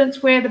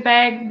incidents where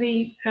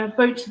the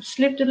boots have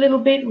slipped a little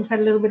bit. We've had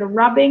a little bit of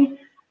rubbing.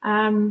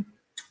 Other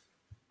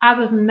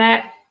than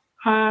that,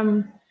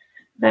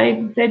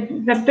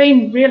 they've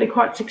been really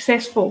quite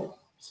successful.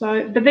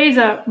 So, but these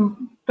are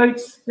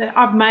boots that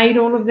I've made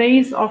all of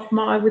these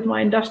with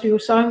my industrial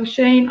sewing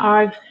machine.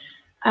 I've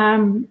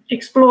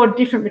explored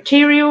different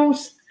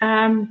materials.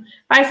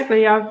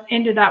 Basically, I've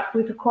ended up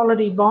with a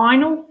quality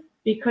vinyl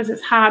because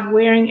it's hard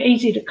wearing,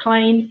 easy to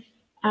clean,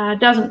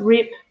 doesn't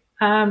rip,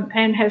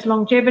 and has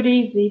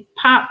longevity. The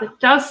part that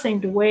does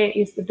seem to wear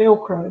is the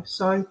Velcro.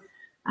 So,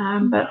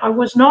 but I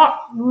was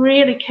not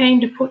really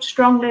keen to put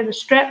strong leather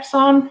straps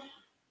on,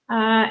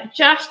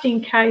 just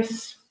in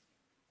case,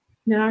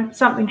 you know,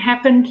 something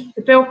happened.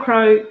 The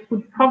Velcro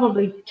would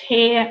probably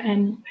tear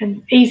and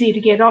easy to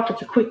get off.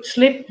 It's a quick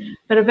slip,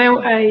 but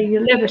a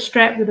leather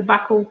strap with a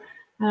buckle,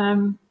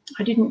 I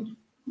didn't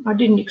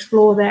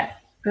explore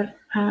that. But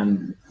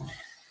and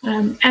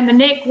the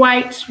neck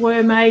weights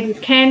were made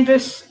with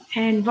canvas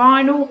and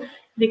vinyl.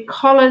 The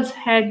collars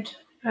had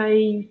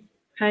a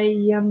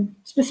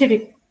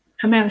specific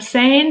amount of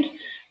sand.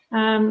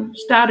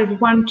 Started with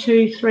 1,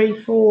 2,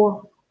 3,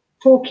 4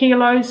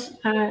 kilos.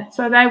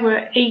 So they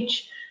were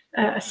each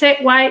a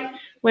set weight,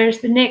 whereas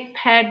the neck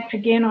pad,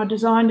 again, I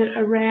designed it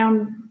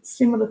around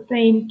similar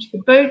theme to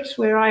the boots,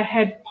 where I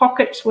had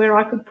pockets where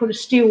I could put a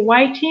steel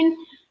weight in.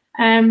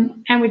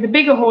 And with the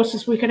bigger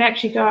horses, we could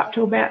actually go up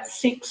to about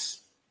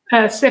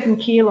 7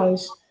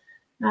 kilos.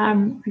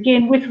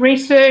 Again, with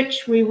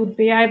research, we would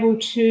be able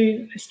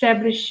to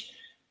establish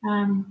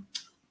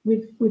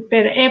with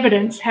better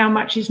evidence how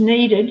much is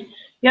needed.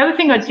 The other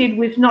thing I did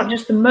with not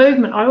just the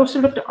movement, I also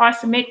looked at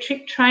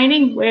isometric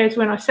training, whereas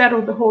when I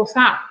saddled the horse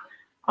up,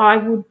 I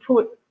would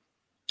put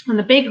on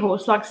the big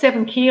horse like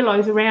 7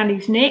 kilos around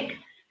his neck,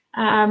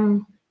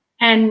 and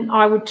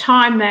I would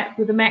time that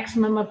with a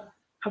maximum of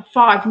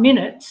 5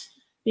 minutes,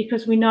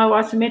 because we know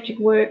isometric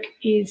work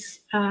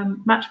is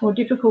much more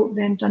difficult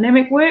than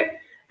dynamic work,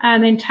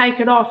 and then take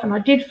it off. And I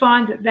did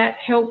find that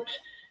helped,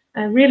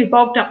 really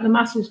bulked up the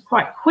muscles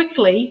quite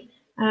quickly,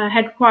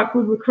 had quite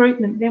good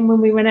recruitment. Then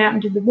when we went out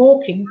and did the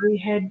walking, we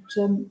had,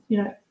 you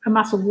know, a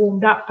muscle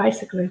warmed up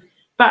basically,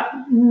 but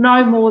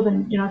no more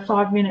than, you know,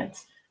 5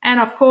 minutes. And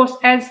of course,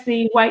 as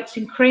the weights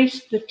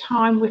increased, the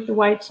time with the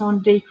weights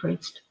on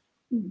decreased,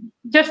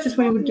 just as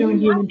we would do in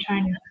human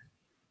training.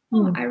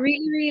 Oh, I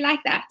really, really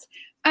like that.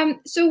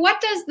 So what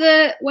does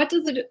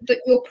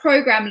your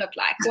program look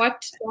like?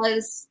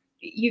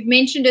 You've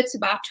mentioned it's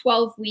about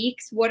 12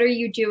 weeks. What are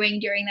you doing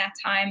during that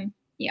time?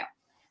 Yeah.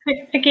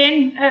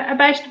 Again,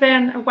 based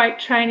around a weight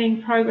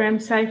training program,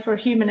 say for a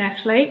human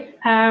athlete,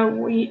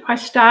 I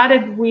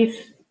started with,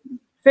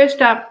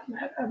 first up,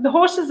 the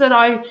horses that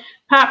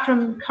apart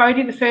from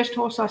Cody, the first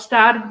horse I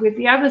started with,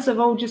 the others have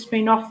all just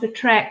been off the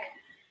track.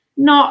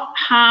 Not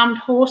harmed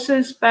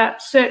horses,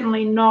 but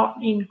certainly not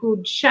in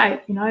good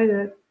shape. You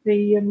know,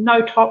 the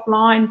no top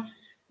line,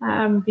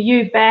 the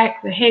ewe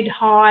back, the head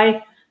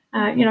high,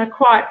 you know,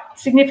 quite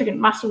significant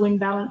muscle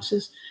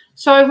imbalances.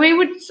 So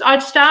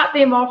I'd start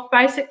them off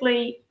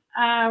basically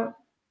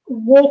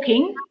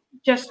walking,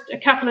 just a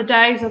couple of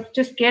days of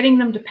just getting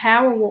them to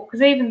power walk,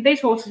 because even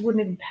these horses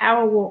wouldn't even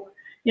power walk.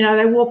 You know,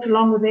 they walked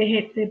along with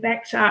their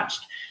backs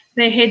arched,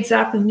 their heads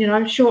up, and, you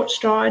know, short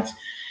strides.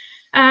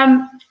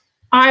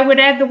 I would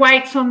add the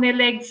weights on their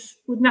legs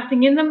with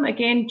nothing in them,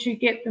 again, to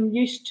get them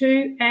used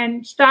to,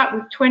 and start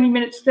with 20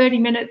 minutes, 30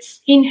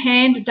 minutes in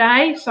hand a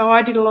day. So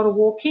I did a lot of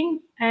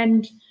walking,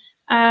 and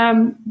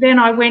then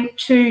I went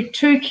to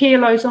 2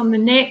 kilos on the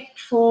neck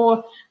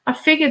for, I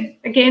figured,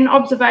 again,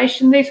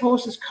 observation, these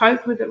horses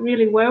cope with it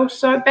really well.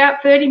 So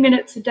about 30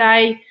 minutes a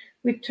day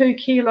with 2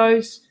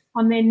 kilos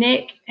on their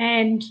neck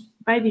and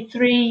maybe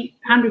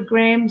 300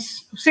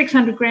 grams,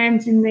 600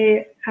 grams in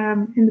their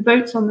in the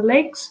boots on the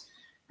legs.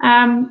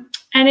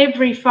 And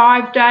every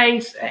 5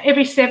 days,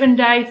 every 7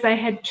 days, they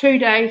had 2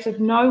 days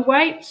of no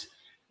weights,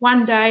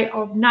 1 day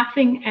of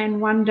nothing, and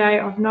 1 day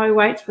of no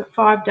weights, but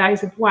 5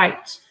 days of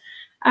weights.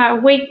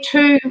 Week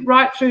 2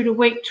 right through to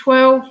week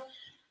 12,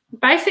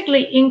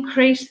 basically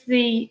increased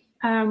the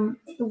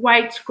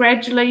weights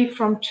gradually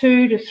from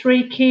 2 to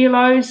 3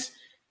 kilos,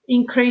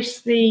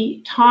 increased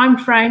the time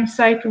frame,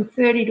 say, from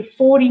 30 to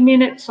 40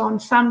 minutes on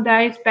some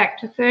days, back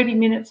to 30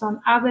 minutes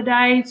on other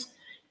days.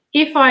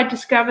 If I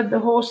discovered the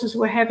horses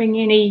were having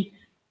any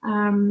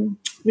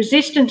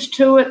resistance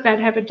to it, they'd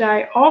have a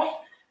day off.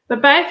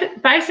 But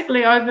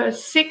basically over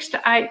 6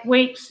 to 8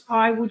 weeks,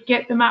 I would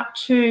get them up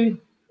to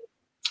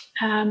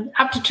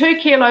 2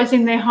 kilos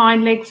in their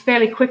hind legs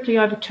fairly quickly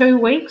over 2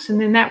 weeks,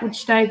 and then that would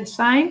stay the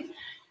same.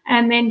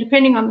 And then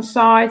depending on the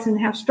size and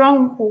how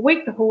strong or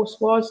weak the horse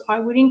was, I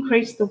would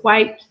increase the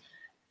weight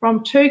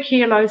from 2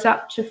 kilos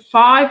up to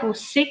 5 or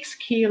 6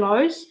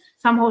 kilos.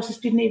 Some horses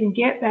didn't even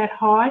get that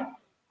high.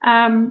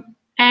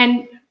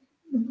 And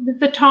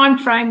the time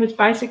frame was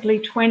basically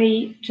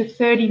 20 to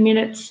 30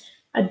 minutes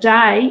a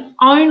day,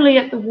 only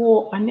at the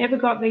walk. I never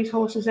got these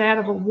horses out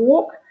of a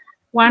walk.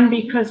 One,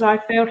 because I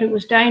felt it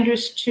was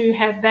dangerous to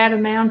have that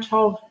amount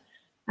of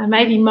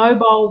maybe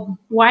mobile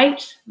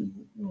weight.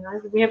 You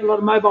know, we have a lot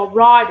of mobile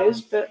riders,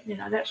 but, you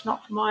know, that's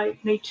not for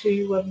me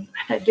to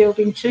delve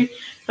into.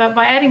 But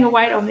by adding a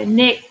weight on their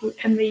neck,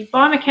 and the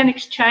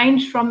biomechanics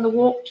changed from the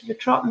walk to the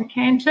trot and the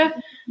canter.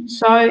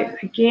 So,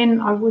 again,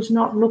 I was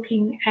not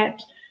looking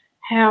at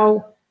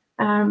how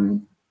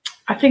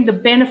I think the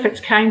benefits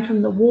came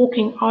from the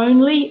walking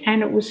only,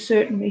 and it was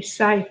certainly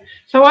safe.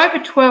 So over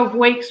 12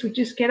 weeks, we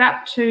just get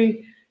up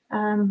to,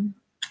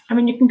 I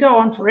mean, you can go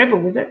on forever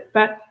with it,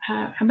 but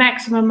a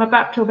maximum of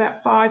up to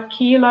about 5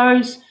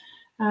 kilos.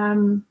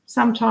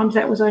 Sometimes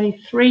that was only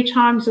 3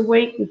 times a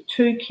week with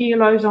 2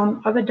 kilos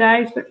on other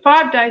days, but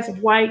 5 days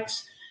of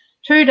weights,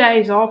 2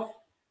 days off,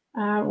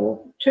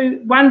 or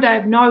 1 day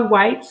of no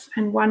weights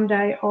and 1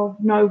 day of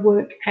no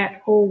work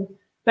at all.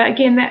 But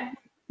again, that,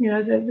 you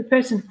know, the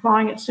person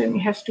applying it certainly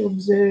has to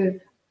observe.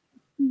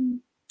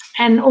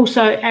 And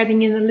also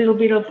adding in a little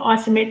bit of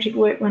isometric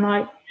work when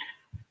I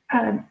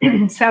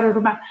saddled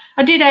them up.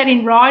 I did add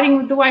in riding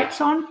with the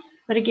weights on,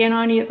 but again,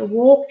 only at the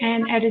walk,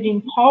 and added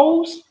in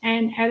poles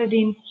and added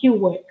in hill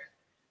work.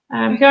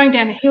 Going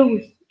down a hill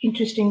was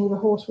interesting with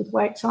a horse with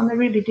weights on. They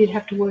really did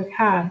have to work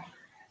hard.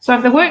 So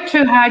if they work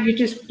too hard,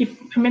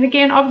 I mean,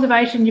 again,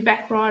 observation, you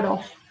back right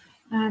off,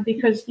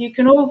 because you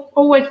can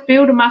always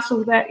build a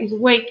muscle that is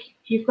weak.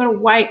 You've got to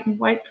wait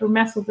for a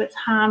muscle that's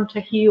harmed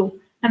to heal,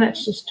 and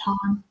that's just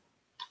time.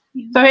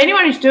 Yeah. So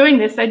anyone who's doing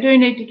this, they do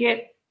need to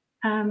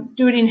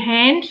do it in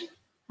hand,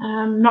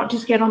 not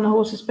just get on the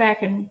horse's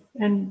back and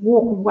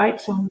walk with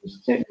weights on.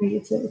 Certainly,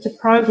 it's a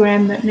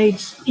program that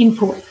needs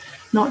input,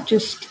 not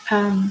just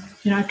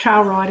you know,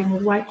 trail riding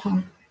with weights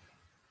on.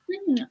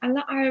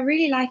 I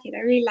really like it.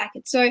 I really like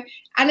it. So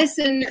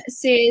Alison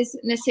says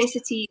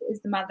necessity is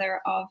the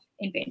mother of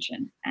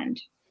invention,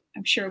 and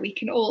I'm sure we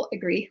can all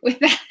agree with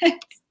that.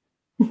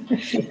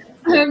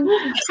 Have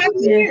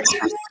you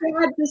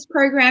described this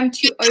program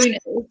to owners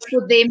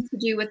for them to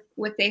do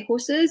with their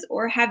horses,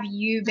 or have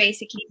you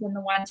basically been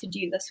the one to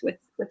do this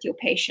with your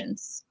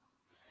patients?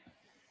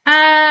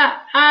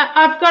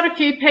 I've got a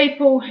few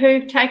people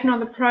who've taken on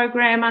the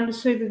program under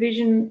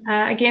supervision.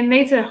 Again,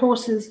 these are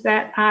horses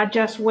that are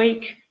just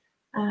weak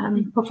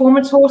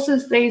performance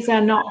horses. These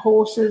are not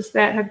horses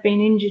that have been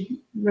injured,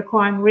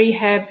 requiring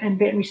rehab and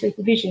veterinary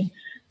supervision.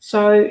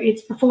 So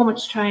it's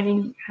performance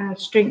training,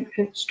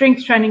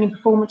 strength training in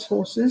performance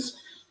horses.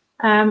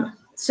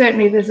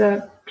 Certainly there's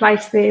a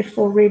place there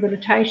for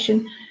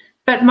rehabilitation,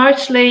 but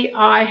mostly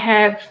I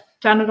have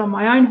done it on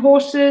my own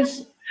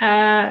horses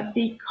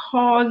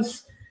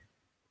because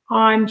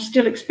I'm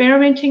still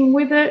experimenting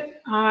with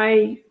it.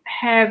 I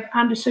have,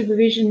 under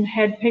supervision,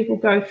 had people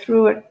go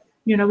through it.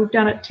 You know, we've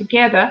done it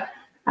together,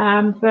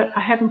 but I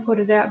haven't put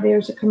it out there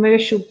as a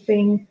commercial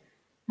thing.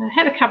 I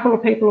had a couple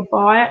of people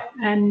buy it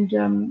and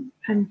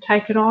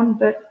take it on,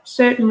 but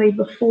certainly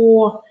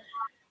before,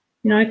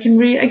 you know,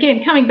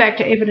 again, coming back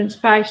to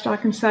evidence-based, I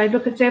can say,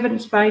 look, it's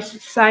evidence-based,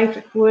 it's safe,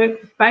 it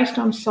works, based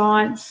on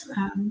science,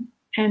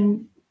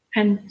 and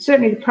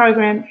certainly the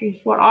program is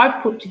what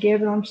I've put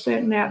together. I'm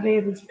certain out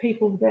there's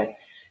people that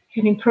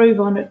can improve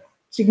on it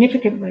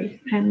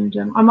significantly, and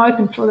I'm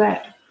open for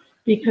that,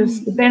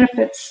 because the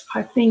benefits,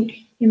 I think,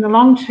 in the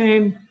long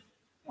term,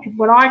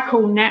 what I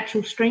call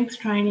natural strength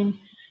training,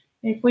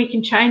 if we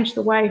can change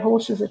the way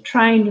horses are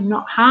trained and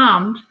not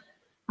harmed,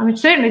 I mean,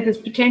 certainly there's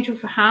potential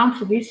for harm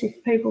for this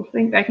if people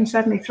think they can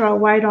suddenly throw a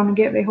weight on and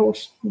get their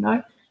horse, you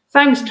know.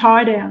 Same as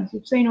tie downs.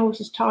 We've seen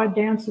horses tied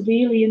down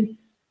severely,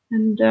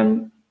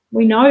 and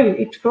we know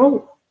it's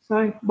cruel.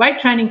 So weight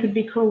training could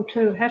be cruel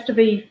too. It has to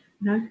be,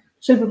 you know,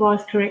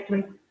 supervised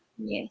correctly.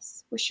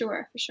 Yes, for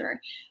sure, for sure.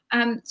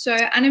 So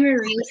Anna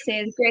Marie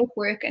says, great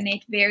work,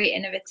 Annette, very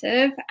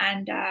innovative.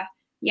 And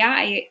yeah,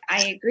 I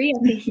agree. I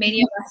think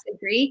many of us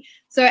agree.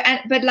 So,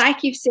 but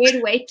like you've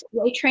said, weight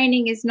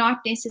training is not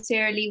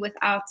necessarily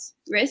without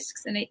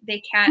risks, and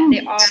there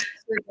are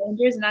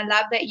dangers. And I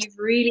love that you've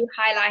really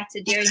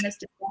highlighted during this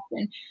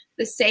discussion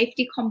the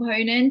safety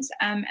component,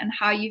 and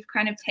how you've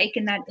kind of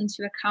taken that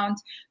into account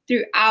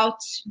throughout,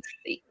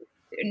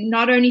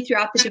 not only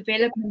throughout the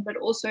development, but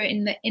also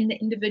in the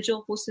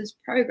individual horses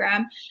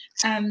program.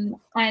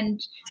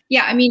 And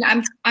yeah, I mean,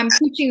 I'm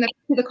preaching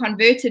to the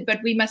converted,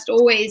 but we must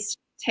always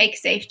take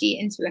safety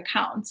into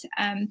account.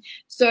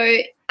 So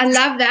I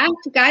love that,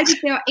 guys.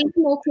 If there are any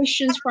more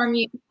questions from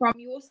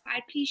your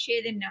side, please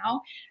share them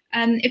now.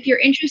 If you're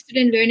interested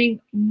in learning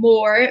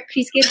more,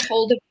 please get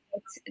hold of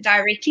it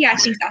directly. I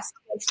think that's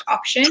the best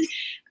option.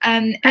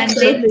 And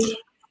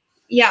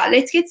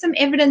let's get some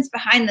evidence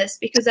behind this,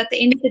 because at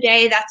the end of the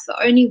day, that's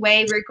the only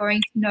way we're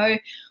going to know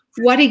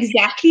what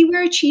exactly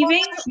we're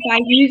achieving by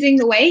using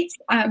the weights,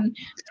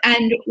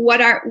 and what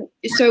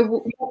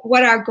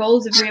our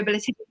goals of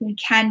rehabilitation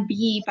can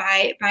be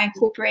by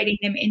incorporating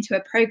them into a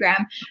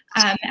program,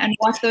 and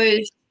what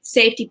those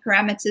safety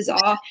parameters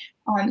are,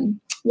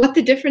 what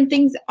the different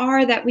things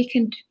are that we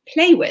can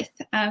play with.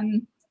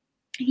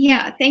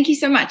 Yeah, thank you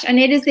so much.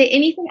 Annette, is there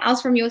anything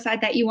else from your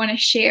side that you want to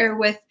share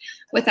with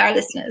our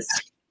listeners?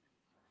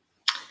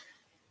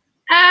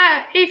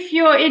 If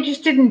you're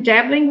interested in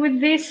dabbling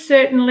with this,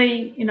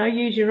 certainly, you know,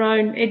 use your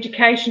own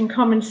education,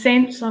 common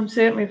sense.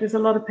 Certainly there's a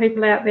lot of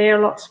people out there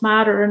a lot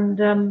smarter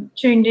and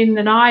tuned in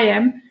than I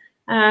am.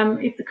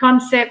 If the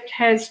concept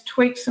has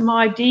tweaked some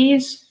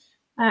ideas,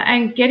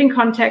 and get in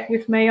contact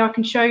with me, I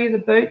can show you the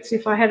boots.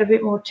 If I had a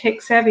bit more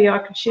tech savvy, I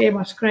could share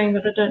my screen,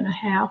 but I don't know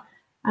how.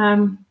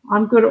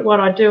 I'm good at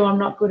what I do. I'm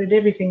not good at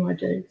everything I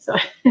do. So,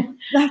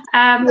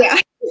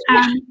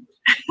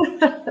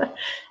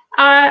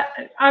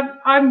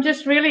 I'm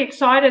just really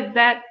excited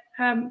that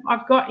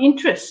I've got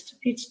interest.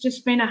 It's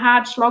just been a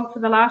hard slog for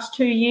the last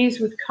 2 years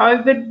with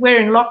COVID. We're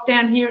in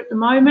lockdown here at the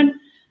moment,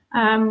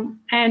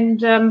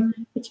 and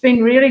it's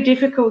been really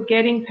difficult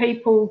getting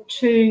people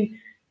to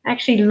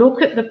actually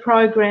look at the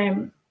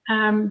program.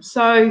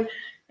 So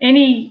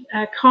any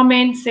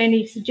comments,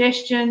 any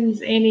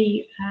suggestions,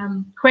 any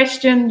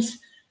questions,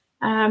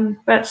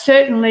 but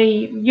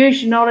certainly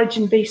use your knowledge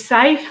and be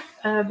safe.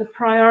 The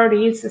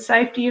priority is the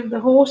safety of the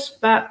horse,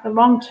 but the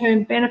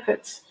long-term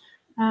benefits.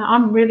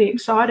 I'm really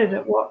excited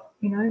at what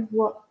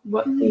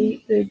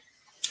the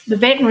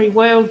veterinary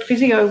world,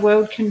 physio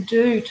world can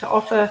do to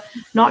offer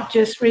not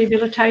just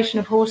rehabilitation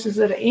of horses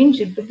that are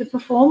injured, but the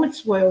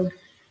performance world.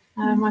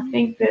 I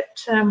think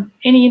that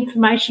any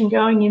information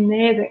going in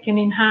there that can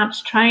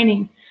enhance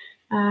training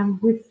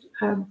with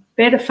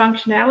better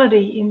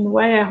functionality in the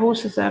way our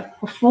horses are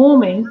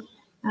performing,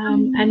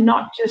 and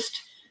not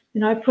just, you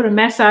know, put a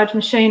massage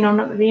machine on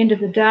at the end of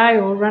the day,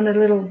 or run a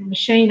little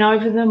machine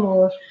over them,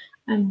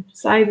 and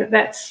say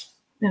that's,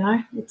 you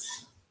know,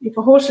 it's, if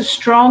a horse is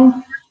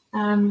strong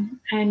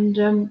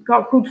and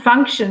got good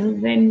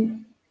function,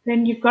 then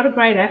you've got a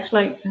great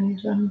athlete, and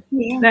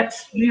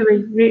that's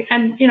really,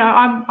 and you know,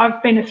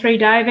 I've been a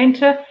 3-day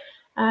eventer,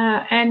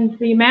 and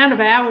the amount of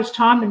hours,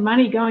 time, and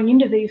money going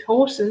into these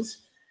horses,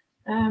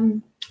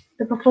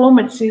 the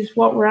performance is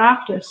what we're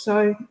after.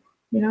 So,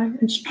 you know,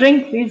 and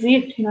strength is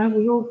it. You know,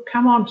 we all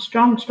come on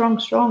strong,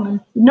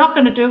 and you're not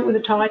going to do it with a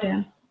tie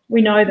down.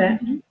 We know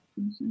that.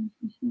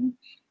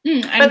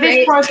 But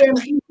this program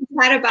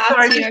had about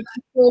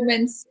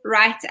performance,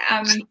 right?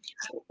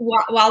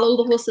 While all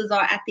the horses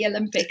are at the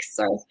Olympics,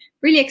 so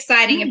really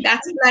exciting. If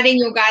that's flooding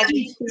your guys'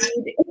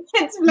 food,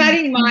 it's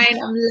flooding mine.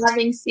 I'm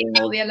loving seeing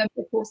all the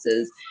Olympic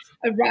horses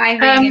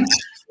arriving into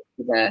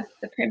the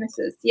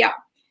premises. Yeah.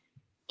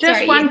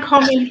 Just one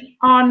comment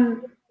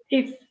on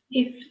if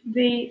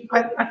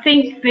I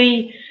think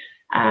the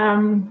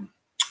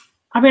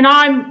I mean,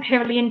 I'm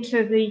heavily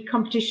into the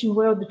competition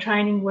world, the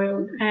training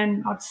world,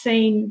 and I've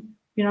seen,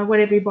 you know, what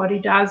everybody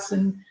does,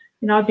 and,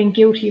 you know, I've been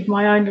guilty of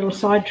my own little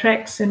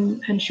sidetracks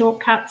and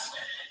shortcuts.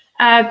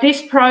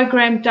 This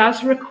program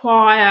does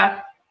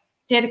require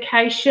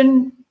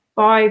dedication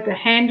by the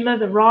handler,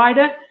 the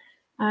rider,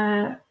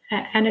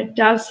 and it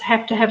does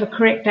have to have a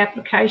correct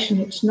application.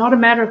 It's not a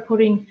matter of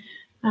putting,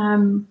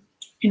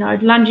 you know,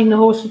 lunging the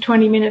horse for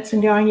 20 minutes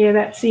and going, yeah,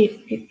 that's it.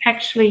 It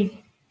actually,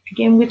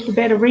 again, with the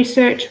better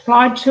research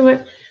applied to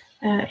it,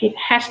 it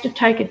has to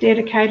take a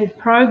dedicated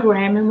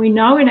program. And we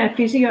know in our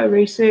physio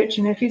research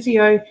and our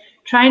physio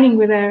training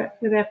with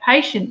our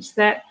patients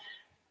that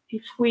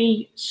if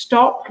we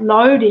stop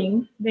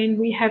loading, then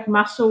we have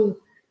muscle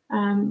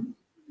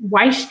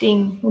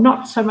wasting. Well,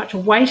 not so much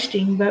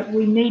wasting, but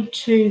we need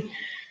to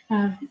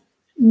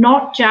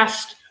not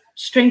just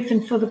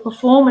strengthen for the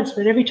performance,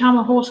 but every time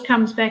a horse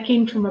comes back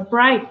in from a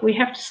break, we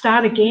have to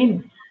start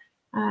again.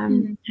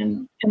 And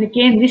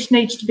again, this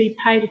needs to be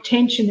paid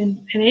attention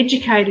and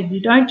educated. You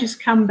don't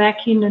just come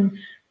back in and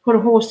put a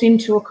horse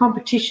into a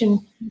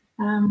competition.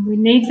 We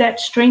need that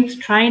strength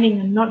training,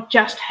 and not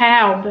just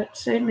how, but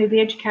certainly the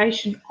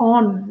education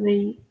on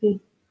the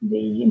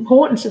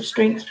importance of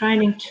strength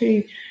training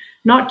to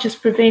not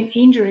just prevent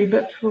injury,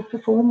 but for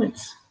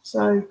performance.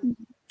 So,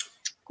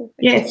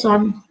 yes,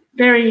 I'm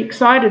very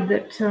excited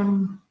that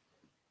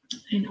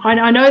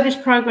I know this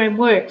program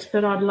works,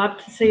 but I'd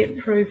love to see it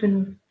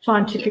proven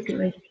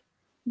scientifically.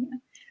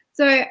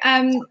 So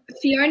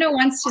Fiona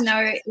wants to know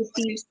if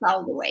you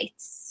sell the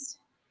weights.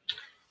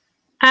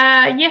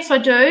 Yes, I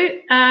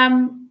do.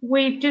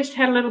 We've just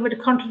had a little bit of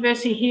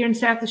controversy here in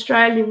South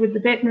Australia with the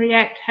Veterinary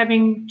Act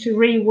having to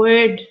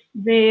reword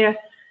their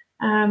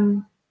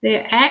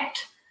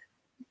act.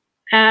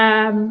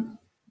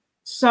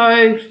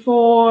 So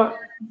for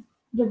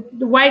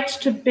the weights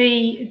to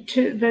be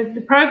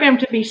the program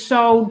to be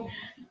sold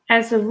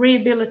as a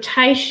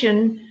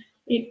rehabilitation,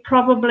 it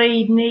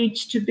probably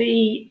needs to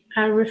be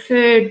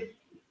referred.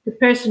 The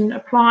person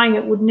applying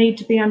it would need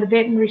to be under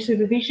veterinary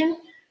supervision.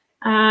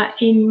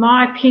 In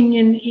my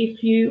opinion,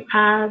 if you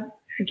are,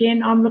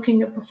 again, I'm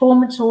looking at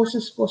performance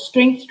horses for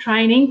strength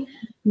training,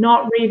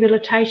 not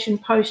rehabilitation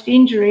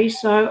post-injury,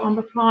 so I'm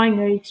applying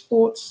a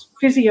sports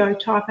physio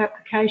type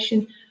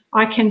application,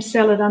 I can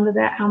sell it under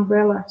that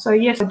umbrella. So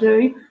yes, I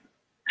do.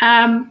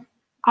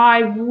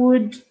 I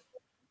would,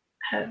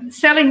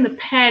 selling the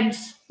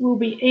pads will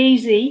be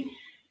easy.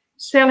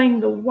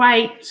 Selling the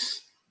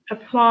weights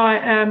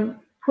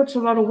puts a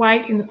lot of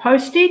weight in the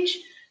postage,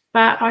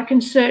 but I can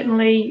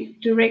certainly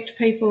direct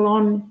people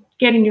on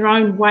getting your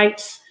own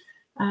weights,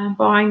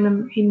 buying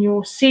them in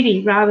your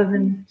city rather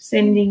than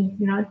sending,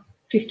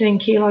 15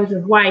 kilos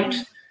of weight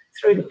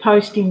through the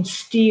post in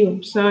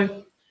steel.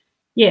 So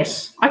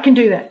yes, I can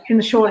do that in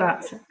the short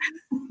answer.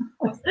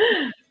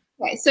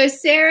 Okay, so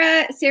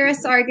Sarah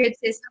Sargood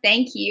says,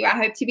 thank you. I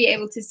hope to be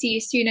able to see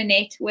you soon,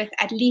 Annette, with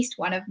at least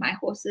one of my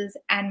horses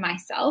and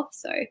myself.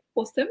 So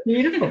awesome.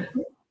 Beautiful.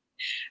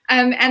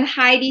 And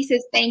Heidi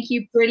says, thank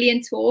you.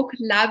 Brilliant talk.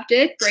 Loved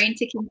it. Brain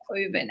ticking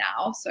over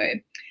now. So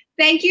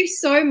thank you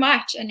so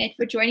much, Annette,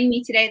 for joining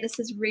me today. This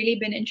has really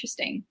been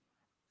interesting.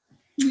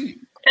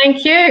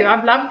 Thank you.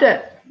 I've loved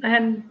it.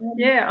 And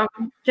yeah,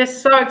 I'm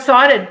just so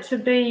excited to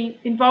be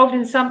involved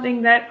in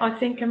something that I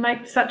think can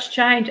make such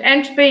change,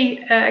 and to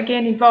be,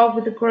 again, involved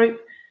with the group,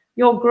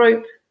 your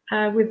group,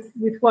 with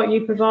what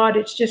you provide.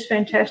 It's just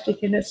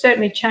fantastic, and it's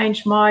certainly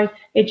changed my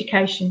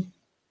education.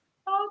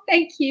 Oh,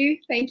 thank you.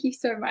 Thank you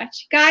so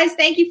much. Guys,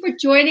 thank you for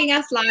joining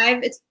us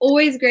live. It's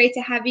always great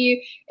to have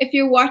you. If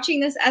you're watching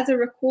this as a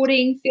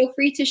recording, feel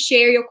free to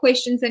share your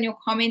questions and your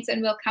comments,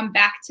 and we'll come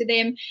back to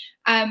them.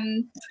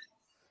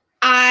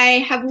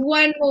 I have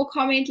one more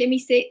comment. Let me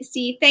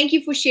see. Thank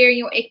you for sharing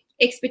your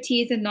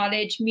expertise and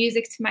knowledge.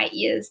 Music to my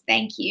ears.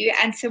 Thank you.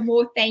 And some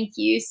more thank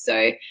you.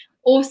 So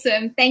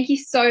awesome. Thank you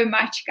so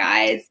much,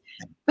 guys.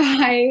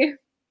 Bye.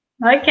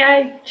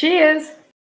 Okay. Cheers.